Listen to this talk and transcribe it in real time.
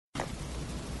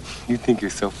You think you're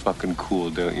so fucking cool,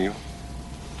 don't you?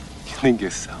 You think you're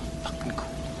so fucking cool.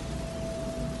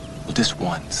 Well, just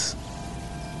once,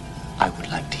 I would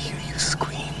like to hear you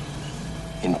scream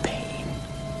in pain.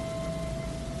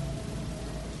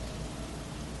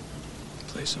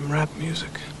 Play some rap music.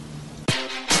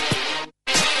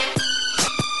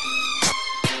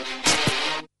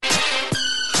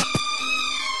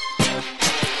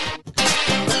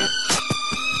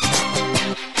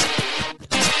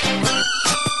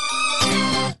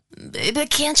 Baby,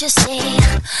 can't you see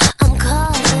I'm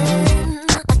calling?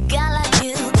 A guy like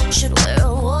you should wear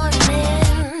a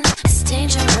warning. It's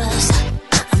dangerous,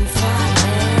 I'm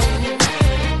falling.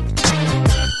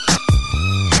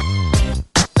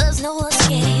 There's no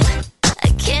escape, I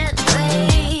can't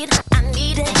wait. I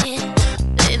need a hit,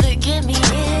 baby, give me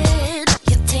it.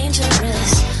 You're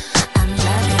dangerous, I'm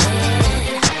loving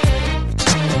it.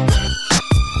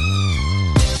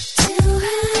 Too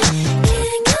high,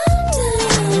 can't come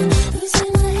down.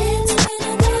 Losing my head,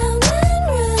 spinning round and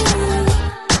round.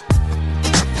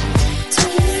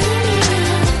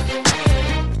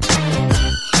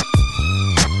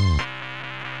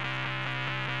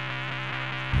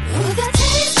 With a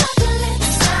taste of the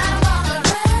lips, I'm on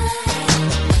the run.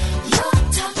 You're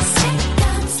toxic,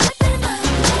 I'm slipping up.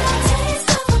 With a taste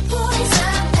of a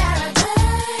poison paradise.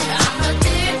 I'm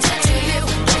addicted to you,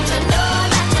 don't you know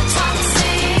that you're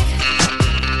toxic?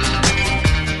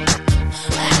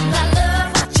 And I love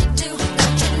what you do,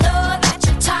 don't you know that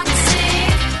you're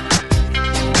toxic?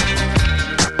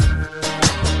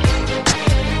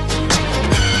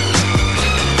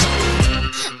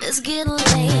 It's getting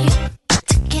late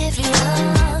to give you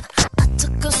up. I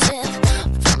took a sip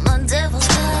from my devil's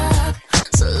cup.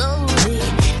 Slowly,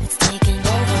 it's taking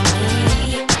over me.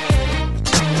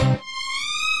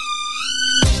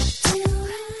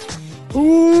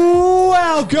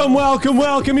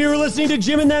 Welcome. You're listening to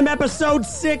Jim and Them, episode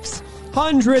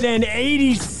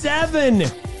 687,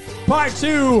 part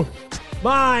 2.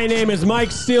 My name is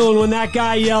Mike Steele, and when that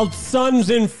guy yelled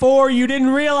Sons in 4, you didn't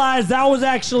realize that was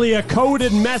actually a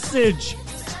coded message.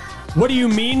 What do you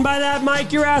mean by that,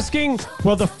 Mike, you're asking?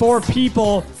 Well, the 4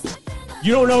 people,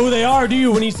 you don't know who they are, do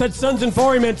you? When he said Sons in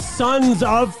 4, he meant sons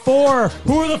of 4.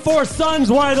 Who are the 4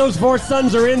 sons? Why those 4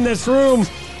 sons are in this room?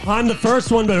 I'm the first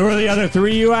one, but who are the other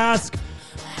 3, you ask?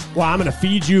 Well, I'm going to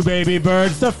feed you, baby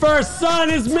birds. The first son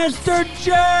is Mr.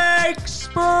 Jake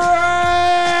Sprague.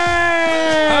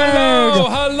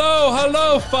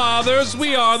 Hello, fathers.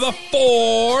 We are the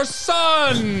 4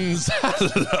 sons.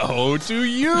 Hello to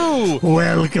you.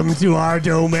 Welcome to our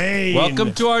domain.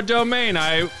 Welcome to our domain.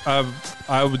 I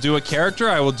will do a character.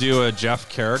 I will do a Jeff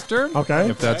character. Okay.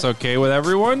 If that's okay with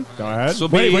everyone. Go ahead. So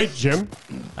Wait, Jim.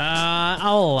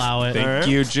 I'll allow it. Thank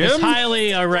you, Jim. It's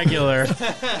highly irregular. It's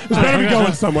better be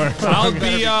going somewhere. I'm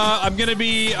gonna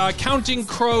be Counting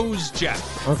Crows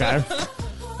Jeff. Okay.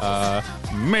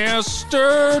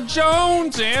 Mr.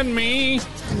 Jones and me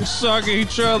suck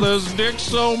each other's dicks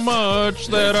so much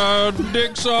that our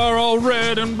dicks are all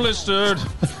red and blistered.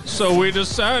 So we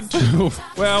decide to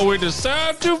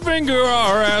finger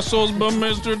our assholes, but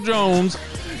Mr. Jones,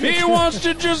 he wants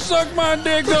to just suck my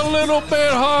dick a little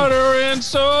bit harder, and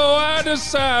so I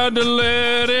decide to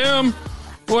let him.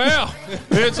 Well,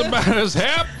 it's about as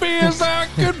happy as I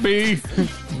could be.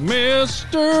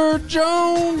 Mr.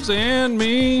 Jones and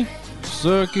me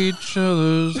suck each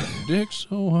other's dicks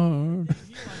so hard.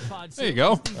 There you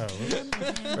go.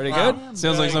 Pretty good.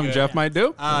 Sounds like something Jeff might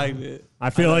do. I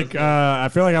feel like I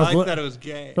that it was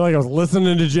gay. feel like I was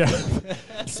listening to Jeff.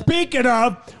 Speaking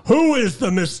of, who is the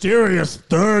mysterious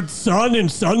 3rd son in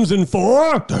Sons in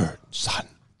 4? Third son.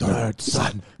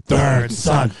 Mr.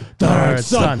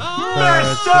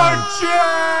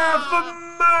 Jeff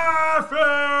Murphy.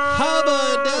 Hubba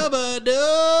dubba doo!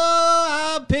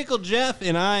 I'm Pickle Jeff,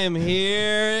 and I am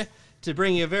here to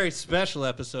bring you a very special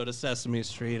episode of Sesame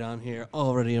Street. I'm here,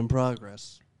 already in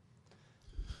progress.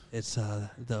 It's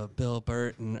the Bill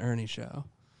Burt and Ernie show.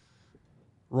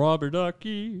 Robert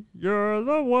Ducky, you're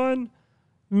the one.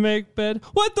 Make bed.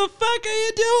 What the fuck are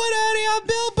you doing, Eddie? I'm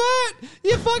Bill Burt.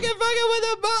 You fucking with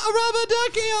a rubber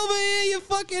ducky over here. You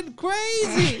fucking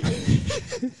crazy.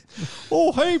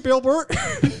 Oh, hey, Bill Burt.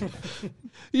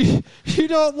 you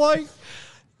don't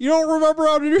remember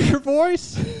how to do your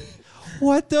voice?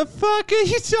 What the fuck are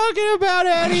you talking about,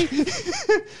 Eddie?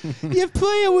 You're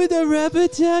playing with a rubber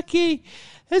ducky.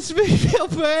 It's me, Bill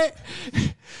Burt.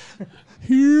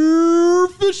 Here,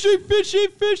 fishy.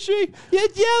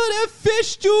 You're yelling at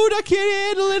fish, dude. I can't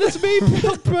handle it. It's me,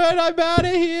 Bill Burt. I'm out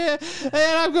of here. And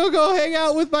I'm going to go hang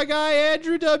out with my guy,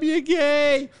 Andrew W.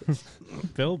 Gay.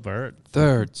 Bill Burt.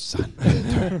 Third son.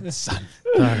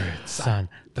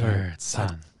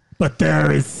 But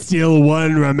there is still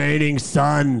one remaining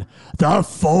son, the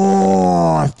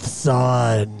fourth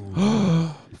son.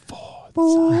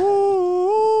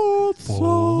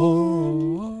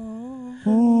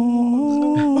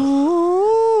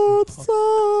 Fourth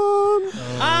son.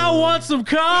 I want some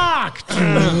cock.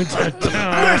 Mr.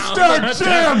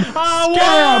 Jim! I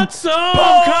want some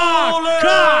cock.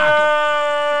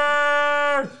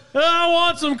 I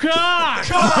want some cock.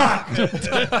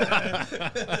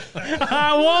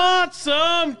 I want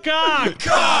some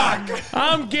cock.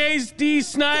 I'm Gaze D.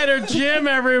 Snyder. Jim,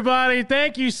 everybody.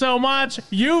 Thank you so much.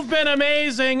 You've been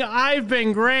amazing. I've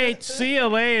been great. See you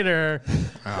later.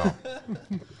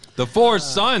 The four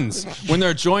sons, when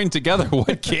they're joined together,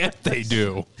 what can't they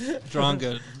do?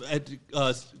 Stronger.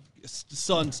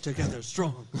 Sons together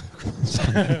strong.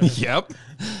 Yep.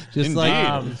 Just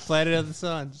like Planet of the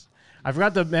Suns. I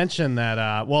forgot to mention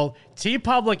that,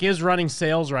 T-Public is running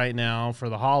sales right now for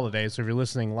the holidays. So if you're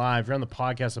listening live, if you're on the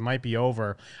podcast, it might be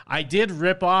over. I did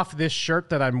rip off this shirt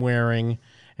that I'm wearing,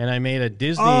 and I made a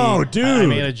Disney. Oh, dude. I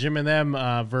made a Jim and Them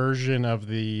version of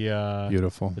the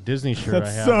Beautiful. the Disney shirt. I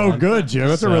That's have so on. good, Jim.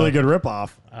 That's a So- really good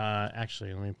ripoff.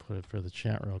 Actually, let me put it for the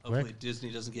chat real quick. Hopefully Disney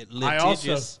doesn't get I also-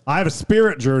 litigious. I have a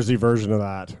Spirit jersey version of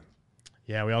that.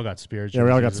 Yeah, we all got Spirit jerseys. Yeah,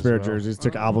 we all got as Spirit well. jerseys.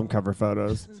 Took album cover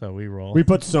photos. So we roll. We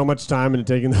put so much time into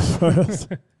taking those photos.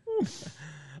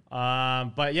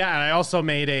 But yeah, and I also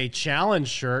made a challenge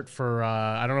shirt for,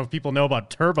 I don't know if people know about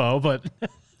Turbo, but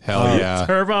Hell yeah.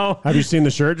 Turbo Have you seen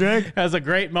the shirt, Jake? has a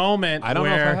great moment. I don't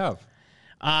know if I have.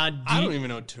 I don't even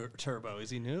know Turbo. Is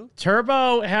he new?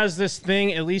 Turbo has this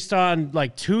thing, at least on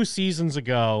like 2 seasons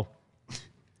ago,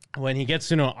 when he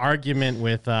gets into an argument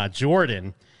with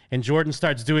Jordan, and Jordan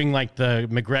starts doing like the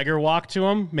McGregor walk to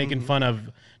him, making fun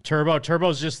of Turbo.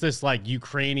 Turbo's just this like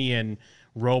Ukrainian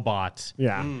robot.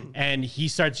 Yeah. And he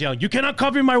starts yelling, "You cannot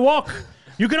copy my walk!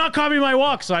 You cannot copy my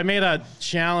walk!" So I made a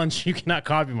challenge, "You cannot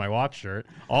copy my walk" shirt,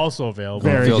 also available.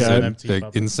 Very Feels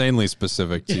good. insanely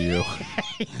specific to you.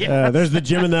 There's the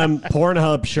Jim and Them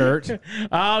Pornhub shirt.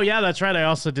 Oh yeah, that's right. I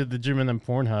also did the Jim and Them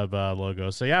Pornhub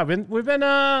logo. So yeah,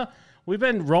 we've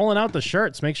been rolling out the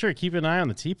shirts. Make sure you keep an eye on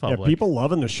the Yeah, T-Public. people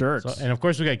loving the shirts. And of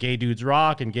course, we got Gay Dudes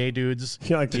Rock and Gay Dudes.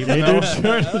 You like the Even gay though- dude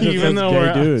shirt? It even says though gay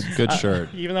we're- dudes. Good shirt.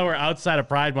 Even though we're outside of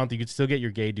Pride Month, you could still get your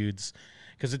Gay Dudes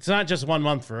because it's not just 1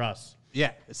 month for us.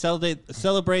 Yeah. Celebrate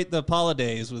the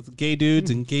holidays with Gay Dudes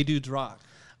and Gay Dudes Rock.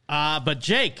 But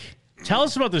Jake, tell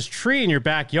us about this tree in your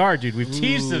backyard, dude. We've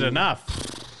teased it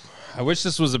enough. I wish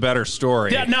this was a better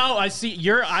story. Yeah, no, I see.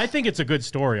 I think it's a good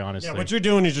story, honestly. Yeah, what you're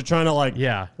doing is you're trying to like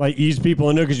ease people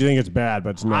into it because you think it's bad,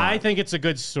 but it's not. I think it's a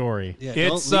good story. Yeah,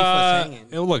 It's don't leave us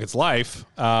hanging. look, it's life.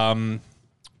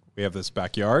 We have this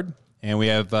backyard, and we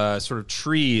have sort of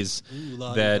trees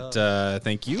that.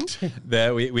 Thank you.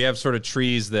 That we have sort of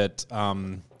trees that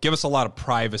give us a lot of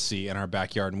privacy in our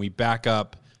backyard, and we back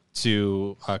up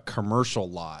to a commercial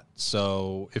lot.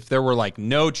 So if there were like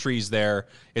no trees there,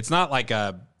 it's not like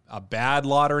a bad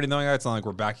lot or anything like that. It's not like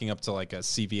we're backing up to like a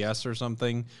CVS or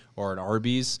something or an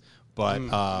Arby's, but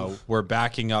we're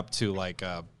backing up to like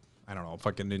a, I don't know,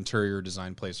 fucking interior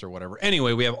design place or whatever.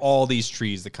 Anyway, we have all these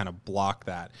trees that kind of block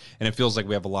that. And it feels like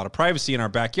we have a lot of privacy in our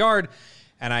backyard.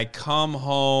 And I come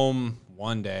home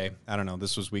one day, I don't know,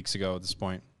 this was weeks ago at this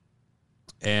point,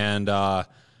 and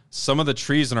some of the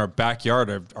trees in our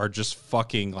backyard are just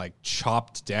fucking like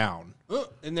chopped down. Oh,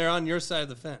 and they're on your side of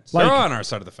the fence. They're on our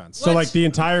side of the fence. So like the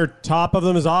entire top of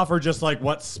them is off, or just like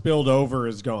what spilled over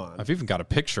is gone? I've even got a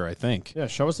picture, I think. Yeah,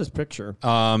 show us this picture.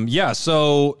 Yeah,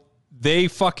 so they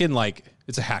fucking like,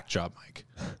 it's a hack job, Mike.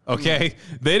 Okay?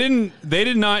 They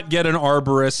did not get an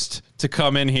arborist to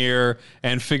come in here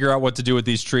and figure out what to do with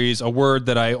these trees, a word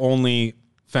that I only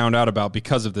found out about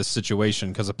because of this situation,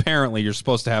 because apparently you're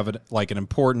supposed to have an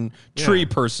important tree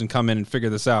person come in and figure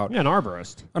this out. Yeah, an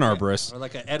arborist. An arborist. Or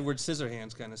like an Edward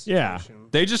Scissorhands kind of Yeah. situation.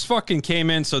 They just fucking came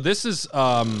in. So this is,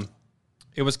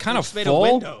 it was kind of Just made a full.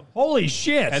 window. Holy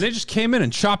shit! And they just came in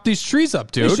and chopped these trees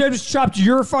up, They dude. should have just chopped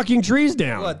your fucking trees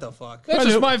down. What the fuck? That's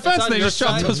just my It's fence. on They your just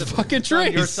chopped side those of the- fucking it's on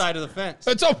trees. your side of the fence.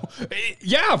 It's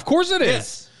yeah, of course it is.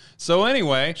 Yes. So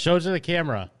anyway. Show it to the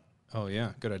camera. Oh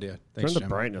yeah, good idea. Turn Thanks, the Jim.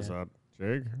 brightness up,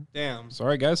 Jake. Damn.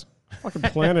 Sorry, guys. Fucking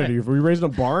planet, are we raising a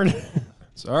barn?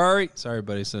 Sorry,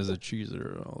 buddy. Says the trees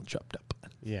are all chopped up.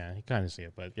 Yeah, you kind of see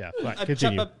it, but yeah, fine, A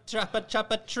continue.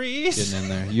 choppa trees. Getting in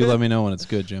there. You let me know when it's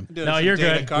good, Jim. No, you're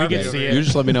good. We can see it. You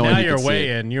just let me know now when you you're can see way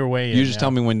it. in. You're way in. You just now.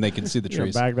 tell me when they can see the Yeah,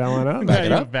 trees. back that one up. Back it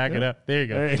You up. Back it up. There you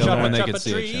go. There you Tell go. me when they Choppa can see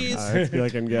it, trees. Jim. I feel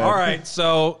like I'm good. All right.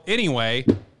 So anyway,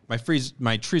 my trees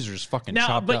are just fucking Now,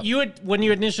 chopped but up. you had when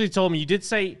you initially told me, you did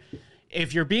say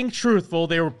if you're being truthful,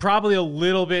 they were probably a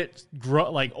little bit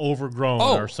overgrown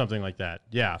or something like that.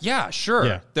 Yeah. Yeah, sure.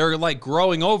 Yeah. They're like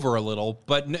growing over a little,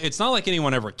 but it's not like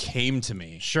anyone ever came to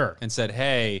me and said,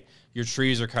 hey, your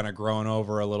trees are kind of growing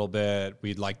over a little bit.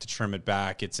 We'd like to trim it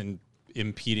back. It's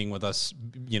impeding with us,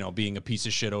 being a piece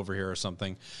of shit over here or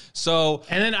something. So,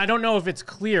 and then I don't know if it's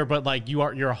clear, but like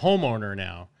you're a homeowner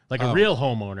now, like a real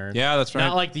homeowner. Yeah, that's right.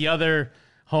 Not like the other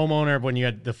homeowner when you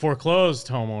had the foreclosed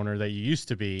homeowner that you used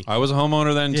to be. I was a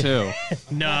homeowner then too.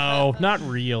 No, not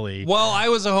really. Well, I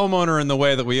was a homeowner in the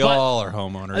way that we all are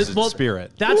homeowners in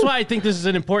spirit. That's why I think this is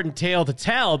an important tale to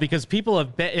tell, because people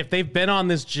if they've been on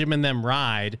this Jim and Them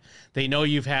ride, they know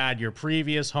you've had your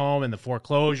previous home and the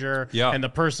foreclosure and the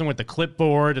person with the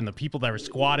clipboard and the people that were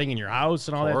squatting in your house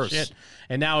and all that shit.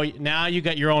 And now you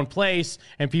got your own place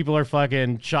and people are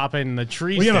fucking chopping the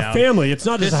trees down. We have a family. It's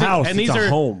not just a house. It's a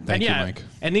home. Thank you, Mike.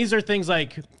 And these are things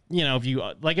like, if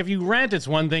you rent, it's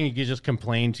one thing. You can just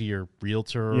complain to your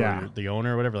realtor or the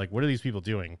owner or whatever. Like, what are these people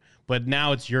doing? But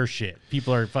now it's your shit.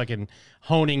 People are fucking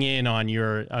honing in on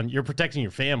you're protecting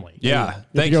your family. Yeah,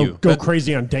 thank you. you. Go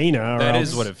crazy on Dana. That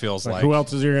is what it feels like. Who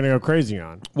else is you going to go crazy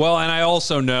on? Well, and I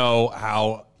also know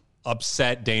how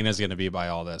upset Dana's going to be by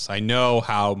all this. I know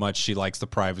how much she likes the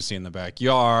privacy in the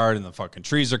backyard and the fucking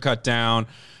trees are cut down.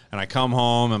 And I come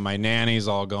home and my nanny's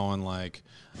all going like,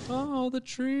 oh, the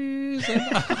trees. And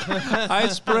I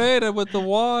sprayed it with the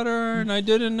water and I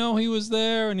didn't know he was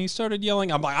there. And he started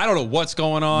yelling. I'm like, I don't know what's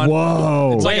going on.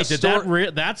 Whoa. It's Wait,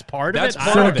 like that's part of That's it?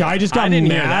 part So of a guy just got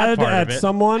mad at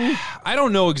someone? I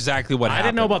don't know exactly what happened. I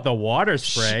didn't know about the water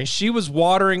spray. She was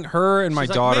watering her and my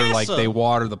daughter, like "Massa." they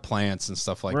water the plants and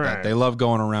stuff like that. They love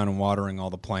going around and watering all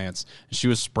the plants. And she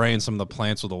was spraying some of the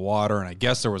plants with the water. And I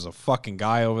guess there was a fucking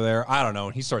guy over there. I don't know.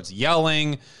 And he starts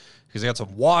yelling because he got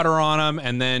some water on him.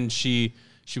 And then she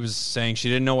was saying she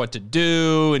didn't know what to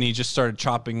do, and he just started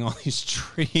chopping all these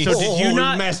trees. So did you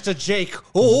not, Master Jake?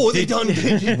 Oh, they done.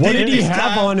 What did he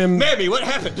have on him? Mammy, what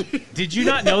happened? did you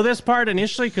not know this part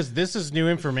initially? Because this is new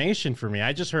information for me.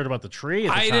 I just heard about the tree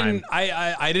at the time.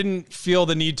 I didn't feel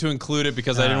the need to include it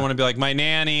because I didn't want to be like my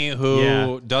nanny,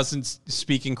 who doesn't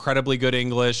speak incredibly good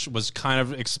English, was kind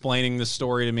of explaining the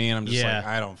story to me, and I'm just like,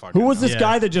 I don't fucking Who was know. this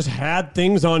guy that just had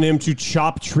things on him to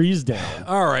chop trees down?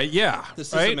 All right, yeah. This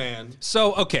is right? a man.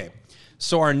 So, okay.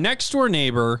 So our next door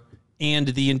neighbor and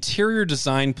the interior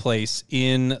design place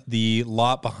in the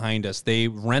lot behind us, they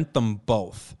rent them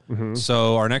both.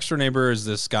 So our next door neighbor is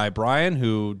this guy, Brian,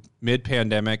 who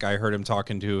mid-pandemic, I heard him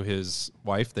talking to his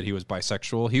wife that he was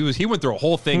bisexual. He went through a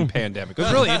whole thing pandemic. It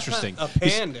was really interesting. A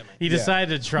pandemic. He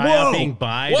decided to try out being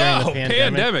bi during the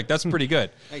pandemic. That's pretty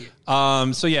good.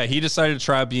 So yeah, he decided to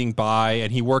try out being bi,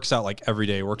 and he works out like every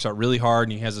day. He works out really hard,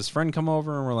 and he has his friend come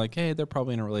over, and we're like, hey, they're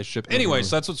probably in a relationship. Anyway,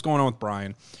 so that's what's going on with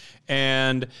Brian.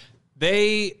 And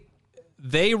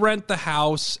they rent the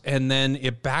house, and then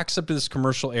it backs up to this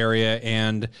commercial area,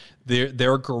 and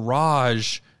their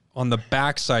garage on the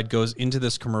backside goes into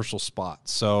this commercial spot.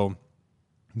 So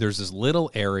there's this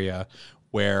little area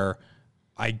where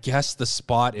I guess the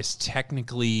spot is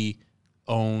technically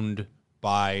owned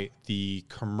by the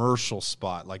commercial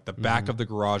spot. Like the back of the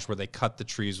garage where they cut the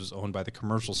trees was owned by the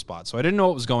commercial spot. So I didn't know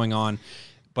what was going on,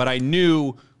 but I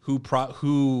knew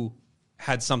who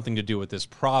had something to do with this.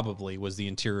 Probably was the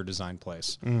interior design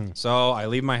place. So I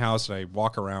leave my house and I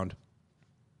walk around.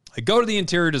 I go to the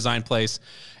interior design place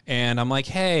and I'm like,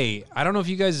 hey, I don't know if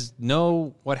you guys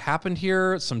know what happened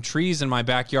here. Some trees in my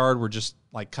backyard were just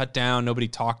like cut down. Nobody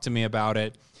talked to me about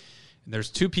it. And there's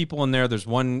two people in there. There's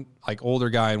one like older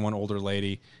guy and one older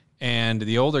lady. And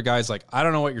the older guy's like, I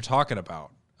don't know what you're talking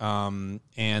about.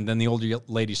 And then the older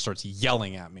lady starts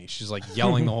yelling at me. She's like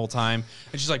yelling the whole time.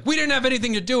 And she's like, we didn't have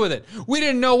anything to do with it. We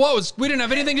didn't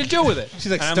have anything to do with it.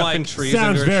 She's like and stuffing trees.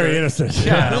 Sounds into her very shirt. innocent.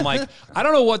 Yeah, and I'm like, I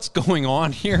don't know what's going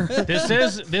on here.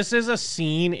 This is a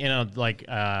scene in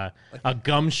a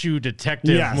gumshoe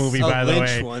detective movie, A by the Lynch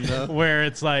way, one, though. where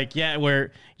it's like,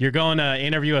 where you're going to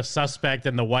interview a suspect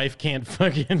and the wife can't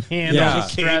fucking handle the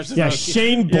stress. Yeah,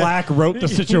 Shane Black wrote the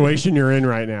situation you're in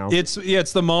right now. It's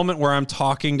the moment where I'm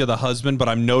talking to the husband, but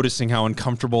I'm noticing how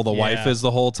uncomfortable the wife is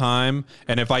the whole time.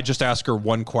 And if I just ask her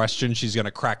one question, she's going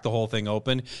to crack the whole thing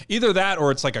open. Either that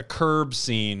or it's like a Curb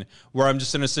scene where I'm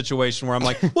just in a situation where I'm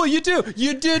like, well, you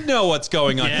did know what's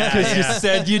going on because you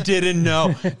said you didn't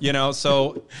know,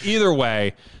 so either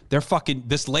way,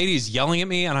 this lady's yelling at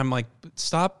me and I'm like,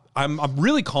 stop. I'm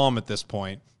really calm at this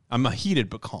point. I'm a heated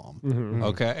but calm.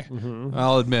 Okay,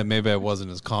 I'll admit maybe I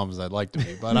wasn't as calm as I'd like to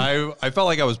be, but I felt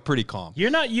like I was pretty calm. You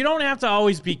don't have to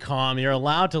always be calm. You're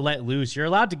allowed to let loose. You're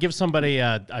allowed to give somebody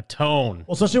a tone.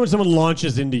 Well, especially when someone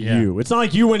launches into you. It's not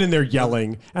like you went in there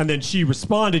yelling and then she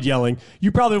responded yelling.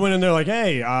 You probably went in there like,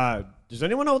 hey, does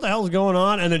anyone know what the hell's going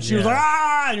on? And then she was like,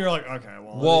 ah, and you're like, okay,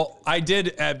 well, I did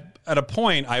at a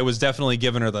point. I was definitely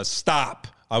giving her the stop.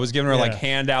 I was giving her like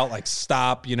handout, like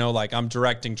stop, like I'm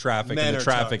directing traffic and the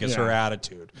traffic is her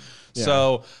attitude. Yeah.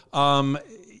 So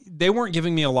they weren't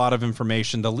giving me a lot of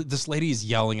information. This lady is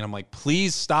yelling and I'm like,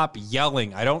 please stop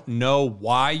yelling. I don't know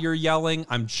why you're yelling.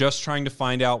 I'm just trying to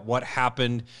find out what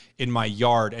happened in my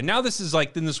yard. And now this is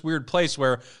like in this weird place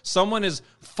where someone is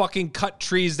fucking cut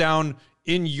trees down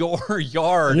in your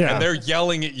yard and they're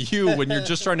yelling at you when you're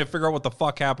just trying to figure out what the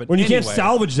fuck happened. When you can't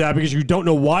salvage that because you don't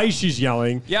know why she's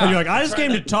yelling. Yeah. And you're like, I just came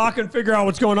to talk and figure out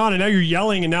what's going on. And now you're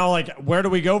yelling. And now, like, where do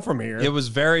we go from here? It was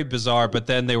very bizarre. But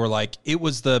then they were like, it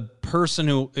was the person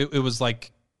who, it was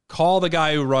like, call the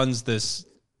guy who runs this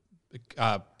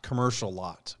commercial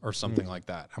lot or something like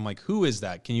that. I'm like, who is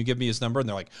that? Can you give me his number? And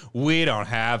they're like, we don't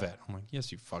have it. I'm like,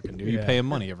 yes, you fucking do. You pay him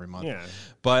money every month. Yeah.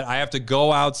 But I have to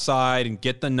go outside and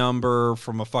get the number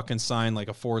from a fucking sign, like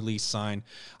a for lease sign.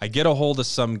 I get a hold of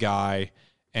some guy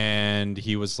and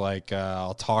he was like,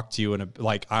 I'll talk to you in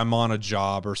like I'm on a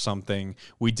job or something.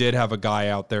 We did have a guy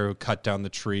out there who cut down the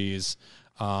trees,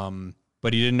 but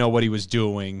he didn't know what he was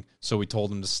doing. So we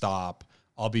told him to stop.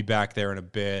 I'll be back there in a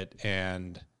bit.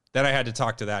 And then I had to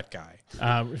talk to that guy.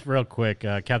 Real quick,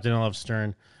 Captain Love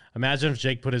Stern. Imagine if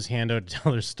Jake put his hand out to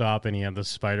tell her stop and he had the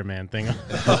Spider-Man thing on.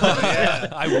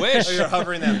 I wish. Oh, you're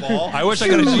hovering that ball? I wish I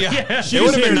could have. Yeah. It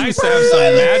would have been nice to have some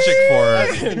magic for her.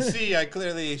 As you can see,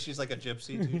 clearly she's like a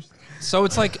gypsy, too. So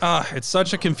it's like, it's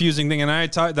such a confusing thing. And I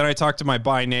talked to my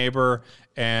bi neighbor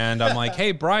and I'm like,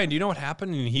 hey, Brian, do you know what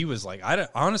happened? And he was like,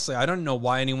 honestly, I don't know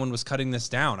why anyone was cutting this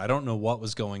down. I don't know what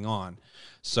was going on.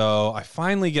 So I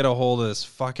finally get a hold of this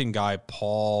fucking guy,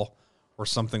 Paul, or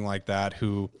something like that,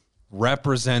 who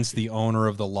represents the owner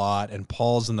of the lot. And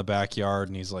Paul's in the backyard,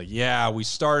 and he's like, yeah, we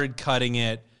started cutting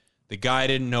it. The guy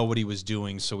didn't know what he was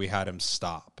doing, so we had him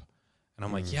stop. And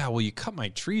I'm like, yeah, well, you cut my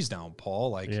trees down, Paul.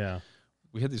 Like,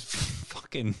 we had these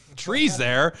fucking trees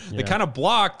there that kind of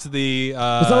blocked the... It's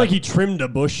not like he trimmed a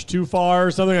bush too far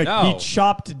or something. Like he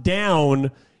chopped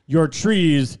down your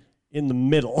trees in the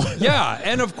middle. Yeah,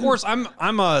 and of course I'm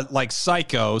a like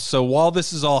psycho, so while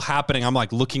this is all happening, I'm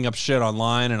like looking up shit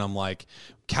online and I'm like,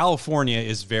 California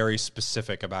is very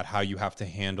specific about how you have to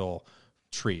handle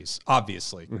trees,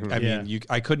 obviously. I mean,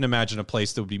 I couldn't imagine a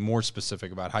place that would be more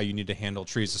specific about how you need to handle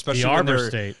trees, especially when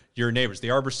they're your neighbors.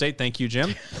 The Arbor State, thank you,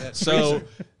 Jim. So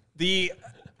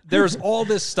there's all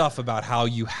this stuff about how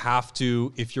you have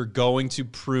to, if you're going to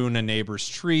prune a neighbor's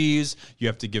trees, you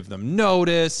have to give them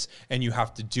notice, and you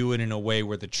have to do it in a way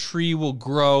where the tree will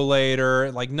grow later.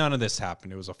 Like, none of this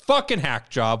happened. It was a fucking hack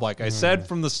job, like I said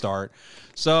from the start.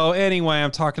 So anyway,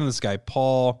 I'm talking to this guy,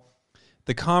 Paul.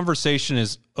 The conversation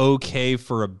is okay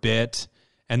for a bit,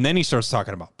 and then he starts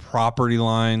talking about property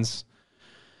lines.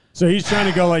 So he's trying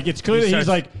to go like, it's clear that he's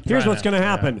like, here's what's going to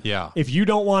happen. Yeah. If you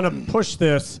don't want to push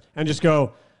this and just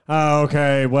go, oh,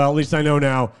 okay, well, at least I know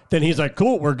now. Then he's like,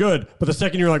 cool, we're good. But the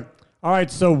second you're like, all right,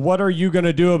 so what are you going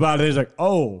to do about it? He's like,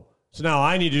 oh, so now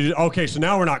I need to do, okay, so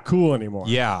now we're not cool anymore.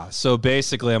 Yeah, so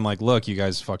basically I'm like, look, you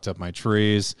guys fucked up my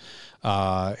trees.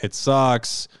 It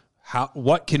sucks.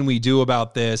 What can we do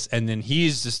about this? And then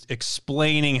he's just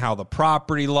explaining how the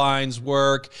property lines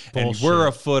work. Bullshit. And we're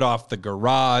a foot off the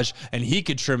garage, and he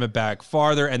could trim it back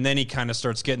farther. And then he kind of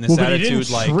starts getting this attitude, he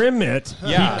didn't like trim it.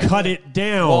 Yeah, he cut it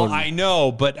down. Well, I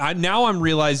know, but now I'm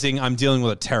realizing I'm dealing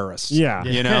with a terrorist. Yeah,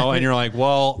 you know. And you're like,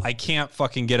 well, I can't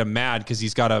fucking get him mad because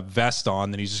he's got a vest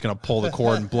on. Then he's just gonna pull the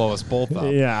cord and blow us both up.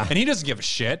 Yeah, and he doesn't give a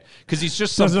shit because he's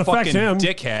just some fucking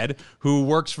dickhead who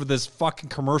works for this fucking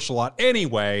commercial lot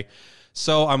anyway.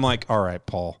 So I'm like, all right,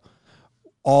 Paul,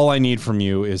 all I need from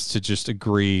you is to just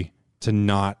agree to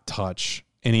not touch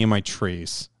any of my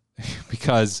trees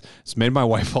because it's made my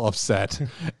wife all upset.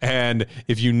 And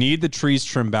if you need the trees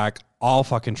trimmed back, I'll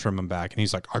fucking trim them back. And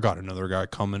he's like, I got another guy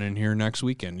coming in here next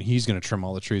weekend. He's going to trim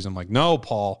all the trees. I'm like, no,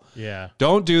 Paul. Yeah.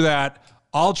 Don't do that.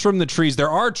 I'll trim the trees. There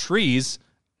are trees.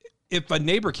 If a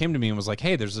neighbor came to me and was like,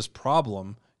 hey, there's this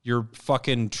problem, your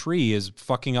fucking tree is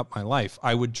fucking up my life,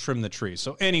 I would trim the tree.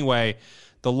 So anyway,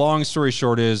 the long story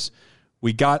short is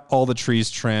we got all the trees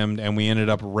trimmed and we ended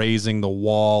up raising the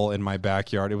wall in my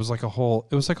backyard. It was like a whole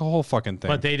fucking thing.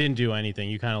 But they didn't do anything.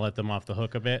 You kind of let them off the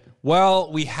hook a bit.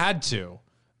 Well, we had to,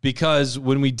 because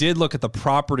when we did look at the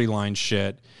property line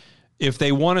shit, if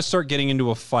they want to start getting into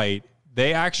a fight,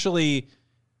 they actually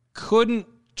couldn't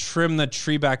trim the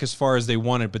tree back as far as they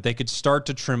wanted, but they could start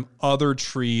to trim other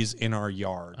trees in our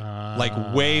yard,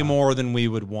 like way more than we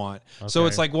would want. So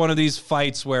it's like one of these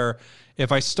fights where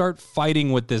if I start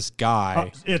fighting with this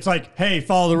guy, it's like, hey,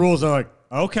 follow the rules. They're like,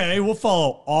 okay, we'll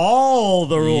follow all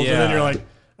the rules. And then Yeah. you're like,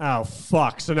 oh,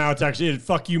 fuck. So now it's actually, it'd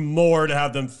fuck you more to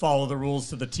have them follow the rules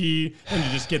to the T than to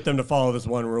just get them to follow this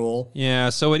one rule. yeah,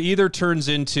 so it either turns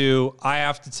into I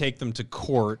have to take them to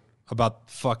court about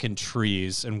fucking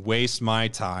trees and waste my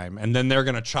time, and then they're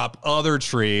gonna chop other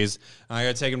trees, and I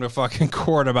gotta take them to fucking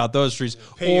court about those trees,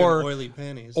 Pay you in or oily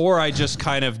panties. or I just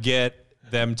kind of get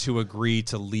them to agree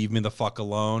to leave me the fuck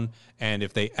alone, and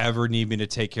if they ever need me to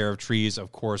take care of trees,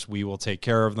 of course we will take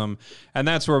care of them, and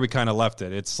that's where we kind of left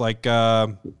it. It's like, yeah,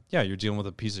 you're dealing with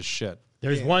a piece of shit.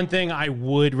 There's one thing I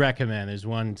would recommend. There's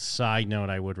one side note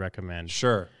I would recommend.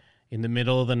 Sure. In the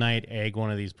middle of the night, egg one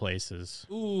of these places.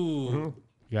 Ooh.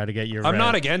 You got to get your. I'm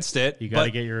not against it. You got to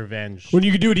but- get your revenge. When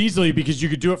you could do it easily because you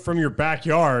could do it from your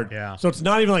backyard. Yeah. So it's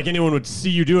not even like anyone would see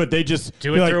you do it. They just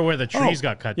Do be it like, through where the trees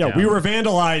got cut Yeah, down. we were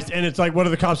vandalized, and it's like, what are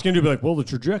the cops going to do? Be like, well, the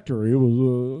trajectory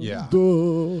was. Yeah.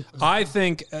 Duh. I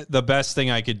think the best thing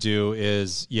I could do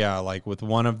is, yeah, like with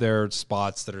one of their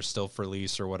spots that are still for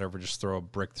lease or whatever, just throw a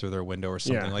brick through their window or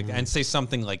something Yeah. like that, and say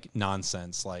something like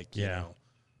nonsense, like, you Yeah. know,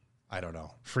 I don't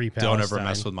know. Free Don't ever Palestine.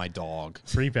 mess with my dog.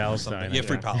 Free Palestine. Yeah,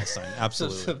 free Palestine.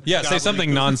 Absolutely. Some Yeah, say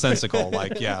something gobbledygook. nonsensical,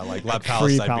 like, yeah, like let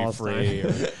Free Palestine be free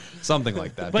Palestine. or something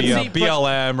like that. But Be see, but-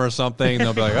 BLM or something.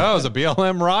 They'll be like, oh, it was a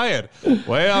BLM riot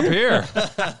way up here.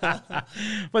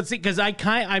 But see, because I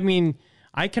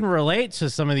can relate to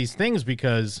some of these things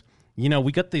because you know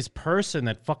we got this person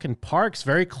that fucking parks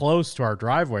very close to our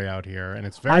driveway out here, and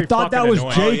it's very. I thought that fucking was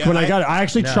annoying. Jake yeah, when I got it. I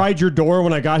actually Yeah. tried your door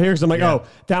when I got here because I'm like, Yeah. oh,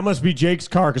 that must be Jake's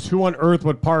car because who on earth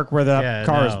would park where that Yeah,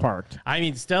 car no. is parked? I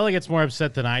mean, Stella gets more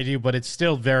upset than I do, but it's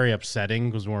still very upsetting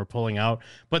because when we're pulling out.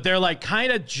 But they're like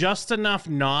kind of just enough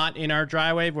not in our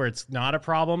driveway where it's not a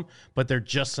problem, but they're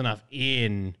just enough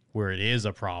in where it is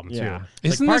a problem Yeah. too.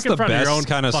 It's Isn't like this park in the front of your best own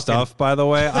kind of fucking- stuff, by the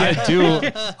way?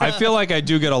 I feel like I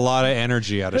do get a lot of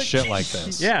energy out of shit like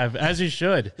this. Yeah, as you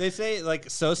should. They say like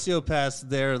sociopaths,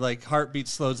 their like heartbeat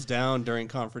slows down during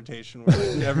confrontation. Where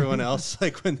like, everyone else,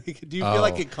 like when they do you feel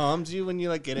like it calms you when you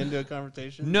like get into a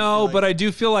confrontation? No, Like- but I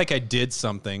do feel like I did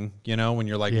something, you know, when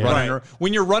you're like Yeah. running, Right.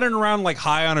 when you're running around like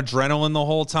high on adrenaline the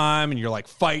whole time and you're like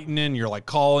fighting and you're like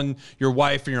calling your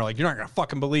wife and you're like, you're not going to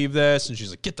fucking believe this. And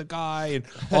she's like, get the guy and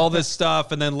all this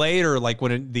stuff. And then later, like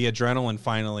when the adrenaline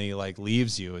finally like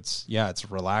leaves you, it's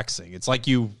relaxing. It's like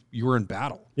you were in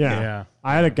battle. Yeah. Yeah.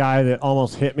 I had a guy that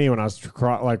almost hit me when I was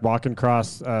like walking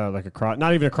across,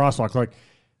 not even a crosswalk, like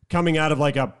coming out of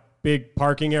like a big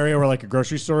parking area where like a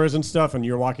grocery store is and stuff, and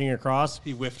you're walking across.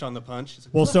 he whiffed on the punch. He's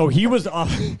like, Well, so he was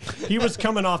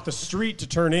coming off the street to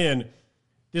turn in.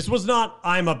 This was not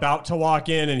I'm about to walk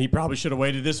in and he probably should have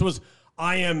waited. This was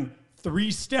I am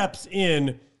 3 steps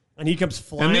in and he comes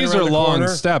flying. And these around are the long corner.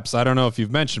 steps. I don't know if you've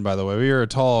mentioned, by the way, you're a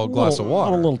tall glass of water.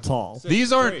 I'm a little tall.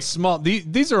 These aren't small.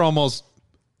 These are almost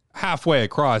halfway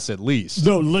across at least.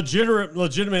 No,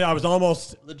 legitimate. I was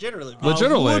almost legitimately.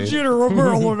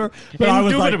 Legitimately. but I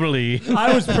was like, Indubitably.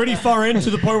 I was pretty far into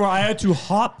the point where I had to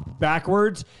hop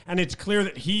backwards, and it's clear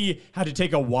that he had to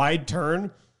take a wide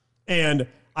turn, and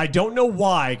I don't know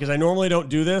why because I normally don't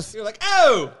do this. You're like,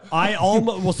 oh, I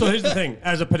almost well. So here's the thing: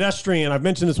 as a pedestrian, I've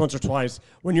mentioned this once or twice.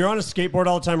 When you're on a skateboard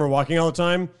all the time or walking all the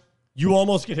time, you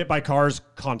almost get hit by cars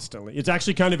constantly. It's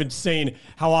actually kind of insane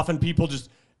how often people just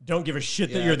don't give a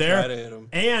shit that Yeah, you're there, try to hit 'em.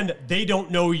 and they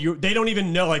don't know you. They don't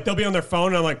even know. Like they'll be on their phone,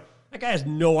 and I'm like, that guy has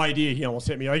no idea he almost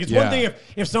hit me. Like it's one Yeah. thing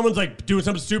if someone's like doing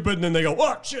something stupid, and then they go,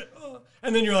 oh shit,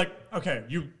 and then you're like, okay,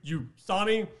 you saw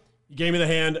me, you gave me the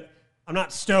hand. I'm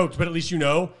not stoked, but at least you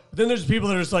know. But then there's people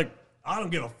that are just like, I don't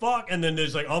give a fuck. And then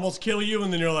there's like almost kill you.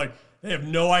 And then you're like, they have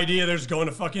no idea they're just going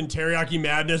to fucking teriyaki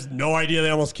madness. No idea they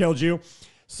almost killed you.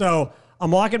 So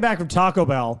I'm walking back from Taco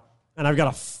Bell and I've got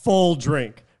a full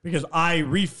drink because I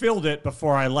refilled it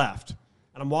before I left.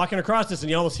 And I'm walking across this and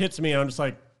he almost hits me. And I'm just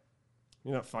like,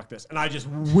 you know, fuck this. And I just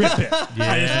whip it.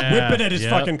 I just whip it at his Yep.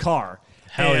 fucking car.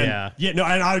 Hell And- yeah. Yeah, no,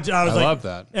 and I was like, love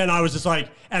that. And I was just like,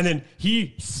 and then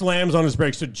he slams on his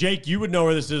brakes. So Jake, you would know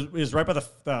where this is right by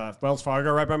the Wells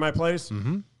Fargo, right by my place.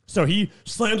 Mm-hmm. So he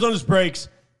slams on his brakes,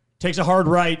 takes a hard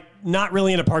right, not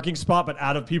really in a parking spot, but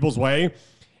out of people's way.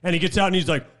 And he gets out and he's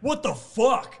like, what the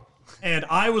fuck? And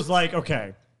I was like,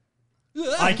 okay,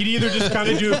 I could either just kind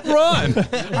of do Run.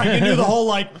 I can do the whole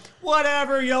like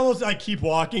whatever. You almost like keep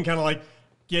walking, kind of like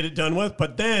get it done with.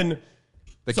 But then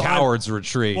The So cowards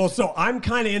retreat. well, so I'm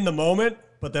kind of in the moment,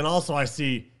 but then also I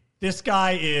see this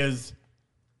guy is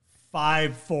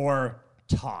 5'4"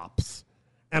 tops,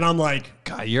 And I'm like,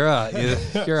 God, you're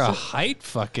a height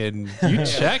fucking. You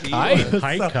check height.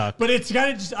 Height cuck. but it's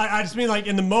kind of just, I just mean like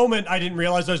in the moment, I didn't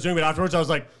realize I was doing it. Afterwards, I was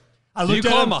like, I Do you looked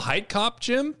call at him a height cop,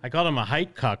 Jim? I called him a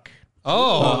height cuck.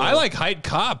 Oh, I like height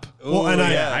cop. Well, and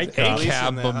I- height A cop.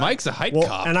 cab, but Mike's a height well,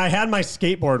 cop. and I had my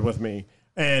skateboard with me.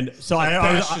 And so I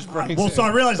bashed his brains well, so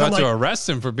I realized About I'm like, to arrest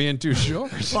him for being too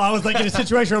short. well, I was like in a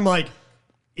situation where I'm like,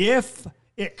 if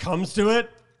it comes to it,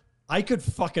 I could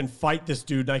fucking fight this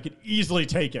dude and I could easily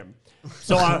take him.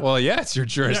 So I, Well, yeah, it's your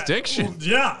jurisdiction.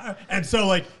 Yeah. And so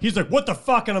like he's like, what the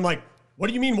fuck? And I'm like, what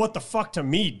do you mean what the fuck to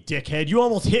me, dickhead? You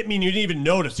almost hit me and you didn't even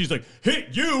notice. He's like, hit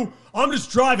you? I'm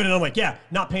just driving. And I'm like, yeah,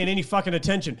 not paying any fucking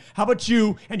attention. How about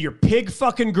you and your pig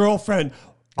fucking girlfriend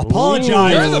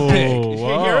apologize? You're the pig.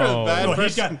 You're a bad No,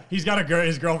 person. he's got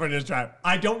his girlfriend in his drive.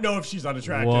 I don't know if she's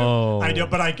unattractive. Whoa. I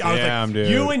don't, but I was Damn, like, dude.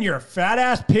 you and your fat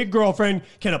ass pig girlfriend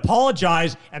can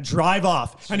apologize and drive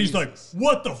off. And he's like,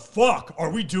 what the fuck? Are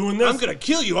we doing this? I'm gonna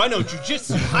kill you. I know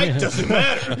jujitsu. Height doesn't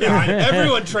matter. Yeah.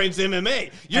 Everyone trains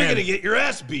MMA. You're And- gonna get your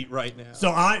ass beat right now.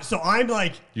 So I'm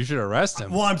like, You should arrest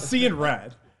him. well, I'm seeing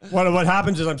red. What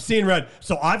happens is I'm seeing red.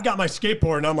 So I've got my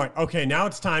skateboard and I'm like, okay, now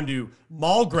it's time to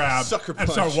mall grab Sucker and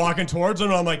start punch. walking towards him.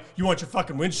 And I'm like, you want your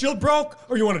fucking windshield broke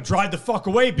or you want to drive the fuck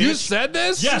away, bitch? You said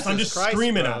this? Yes, I'm just Christ,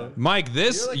 screaming bro. at him. Mike,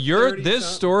 this You're like 30 this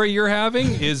something. story you're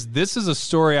having is a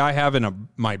story I have in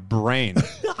my brain.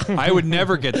 I would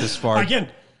never get this far. Again,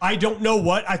 I don't know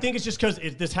what. I think it's just because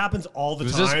this happens all the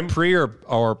Was time. this pre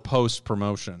or post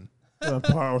promotion?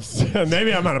 Post.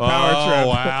 Maybe I'm on a power trip.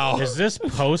 wow! Is this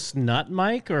post nut,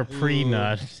 Mike, or pre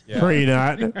nut?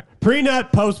 Pre-nut.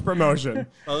 Pre-nut, post-promotion.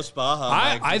 Post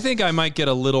Baja. I think I might get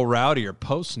a little rowdier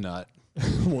post nut.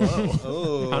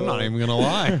 Oh. I'm not even gonna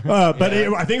lie. But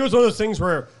I think it was one of those things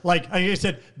where, like I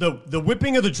said, the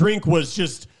whipping of the drink was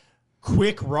just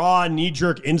quick, raw,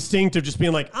 knee-jerk instinct of just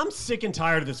being like, I'm sick and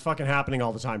tired of this fucking happening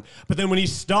all the time. But then when he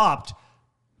stopped,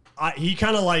 he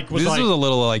kind of like was This like, was a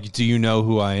little like, do you know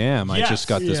who I am? I Yes. just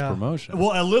got this Yeah. promotion.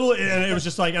 well, a little, and it was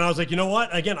just like, and I was like, you know what?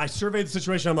 Again, I surveyed the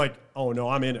situation. I'm like, oh no,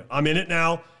 I'm in it. I'm in it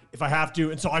now if I have to.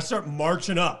 And so I start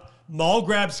marching up. Mall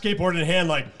grab, skateboard in hand,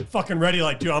 like fucking ready,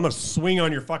 like, dude, I'm gonna swing on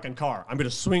your fucking car. I'm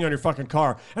gonna swing on your fucking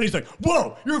car. And he's like,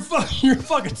 whoa, you're a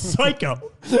fucking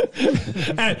psycho.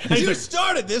 and he's You like,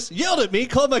 started this, yelled at me,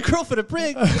 called my girlfriend a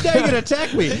prig. Now you're gonna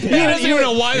attack me. He doesn't even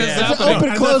know why this is It's an happening. open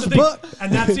and closed that's the thing- book.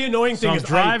 And that's the annoying So thing I'm is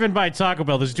driving by Taco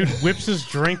Bell. This dude whips his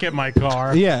drink at my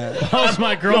car. Yeah. Calls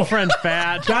my girlfriend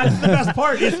fat. that's the best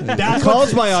part. Is that's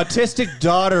Calls what's, my autistic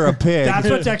daughter a pig. that's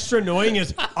what's extra annoying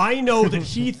is I know that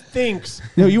he thinks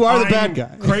No, you are the I'm bad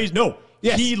guy. Crazy. No.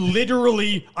 Yes. He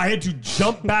literally, I had to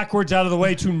jump backwards out of the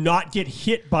way to not get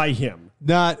hit by him.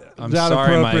 not. I'm not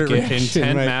sorry, Mike. appropriate reaction,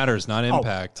 Intent right? matters, not Oh,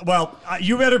 impact. well,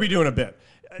 you better be doing a bit.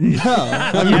 No.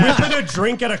 Whipping a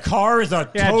drink at a car is a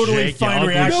Yeah, totally Jake, you fine ugly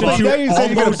reaction fuck. to Now you said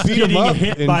you're gonna almost beat him getting up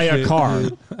hit and by a shit. car.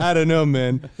 I don't know,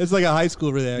 man. It's like a high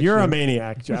school reaction. You're a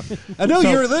maniac, Jeff. I know So-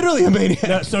 you're literally a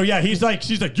maniac. So yeah, she's like,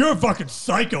 you're a fucking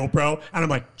psycho, bro. And I'm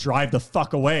like, drive the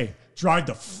fuck away. Drive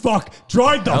the fuck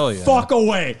Hell yeah. fuck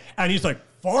away. And he's like,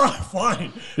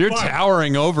 fine. You're fine,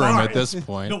 towering over him fine." at this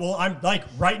point. No, well, I'm like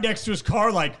right next to his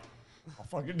car, like, I'll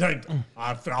fucking, like,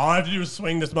 all I have to do is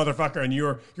swing this motherfucker, and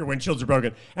your windshields are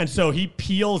broken. And so he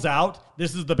peels out.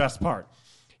 This is the best part.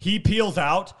 He peels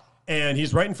out, and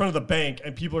he's right in front of the bank,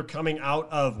 and people are coming out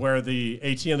of where the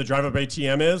ATM, the drive-up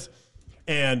ATM is,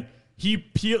 and he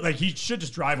should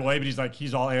just drive away, but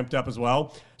he's all amped up as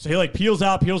well. So he like peels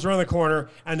out, peels around the corner,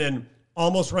 and then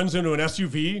almost runs into an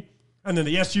SUV. And then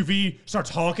the SUV starts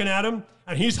honking at him,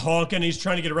 and he's honking. He's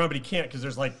trying to get around, but he can't because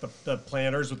there's like the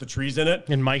planters with the trees in it.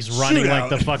 And Mike's running like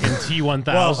the fucking T1000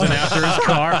 Well- after his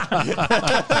car.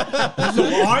 So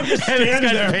I'm just And this standing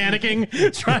guy's there.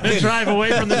 panicking, trying to drive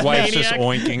away from this Wife's just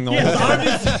maniac. oinking the whole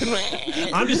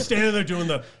time. I'm just standing there doing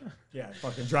the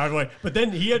fucking drive away. But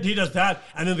then he does that,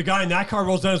 and then the guy in that car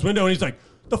rolls down his window, and he's like,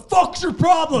 "The fuck's your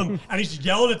problem?" And he's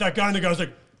yelling at that guy, and the guy's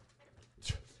like,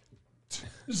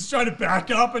 just trying to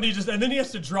back up, and then he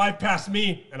has to drive past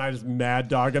me, and I just mad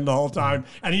dog him the whole time,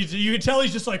 and you can tell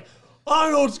he's just like, I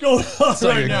don't know what's going on It's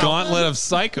like right a now. gauntlet of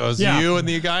psychos. Yeah. You and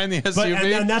the guy in the SUV. But,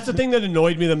 and that's the thing that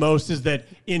annoyed me the most is that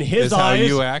in his Is how eyes,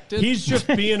 you acted? he's just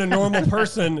being a normal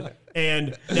person,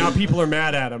 and now people are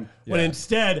mad at him. When Yeah.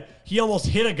 instead, he almost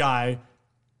hit a guy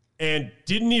and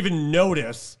didn't even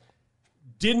notice,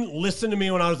 didn't listen to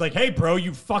me when I was like, hey, bro,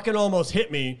 you fucking almost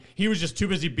hit me. He was just too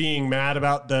busy being mad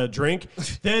about the drink.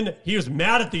 Then he was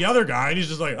mad at the other guy, and he's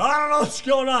just like, I don't know what's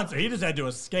going on. So he just had to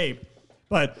escape.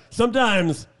 But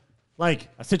sometimes... like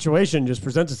a situation just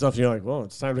presents itself, and you're like, "Well,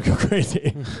 it's time to go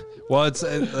crazy." Well, it's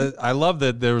I love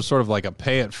that there was sort of like a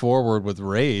pay it forward with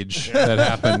rage that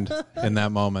happened in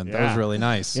that moment. That was really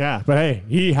nice. Yeah, but hey,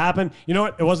 he happened. You know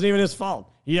what? It wasn't even his fault.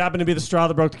 He happened to be the straw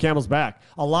that broke the camel's back.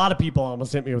 A lot of people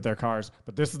almost hit me with their cars,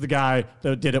 but this is the guy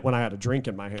that did it when I had a drink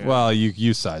in my hand. Well,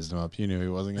 you sized him up. You knew he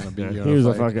wasn't going to be. he was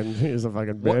a fucking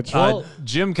bitch.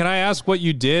 Jim, can I ask what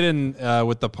you did in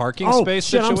with the parking space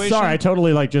shit, situation? I'm sorry. I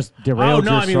totally just derailed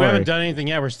no, your I mean, story. we haven't done anything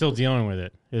yet. We're still dealing with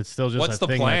it. It's still just What's a the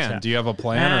thing plan? Do you have a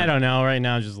plan? I don't know. Right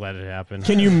now, just let it happen.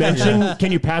 Can you mention?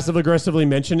 Can you passive aggressively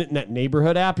mention it in that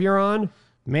neighborhood app you're on?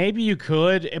 Maybe you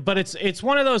could, but it's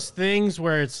one of those things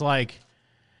where it's like,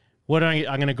 I'm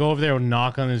going to go over there and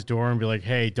knock on his door and be like,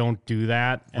 hey, don't do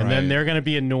that. And then they're going to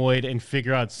be annoyed and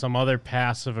figure out some other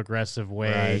passive aggressive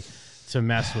way to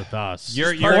mess with us.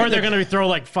 Or they're going to throw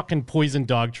like fucking poison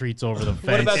dog treats over the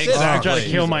fence. Exactly. Try to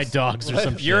kill my dogs or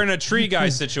some shit. You're in a tree guy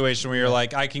situation where you're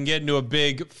like, I can get into a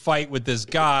big fight with this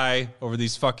guy over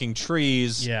these fucking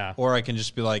trees. Yeah. Or I can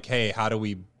just be like, hey, how do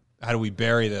we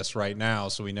bury this right now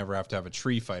so we never have to have a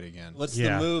tree fight again? What's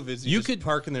the move? Is you could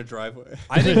park in their driveway.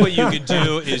 I think what you could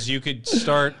do is you could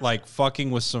start like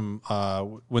fucking with some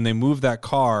when they move that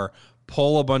car,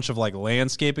 pull a bunch of like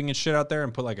landscaping and shit out there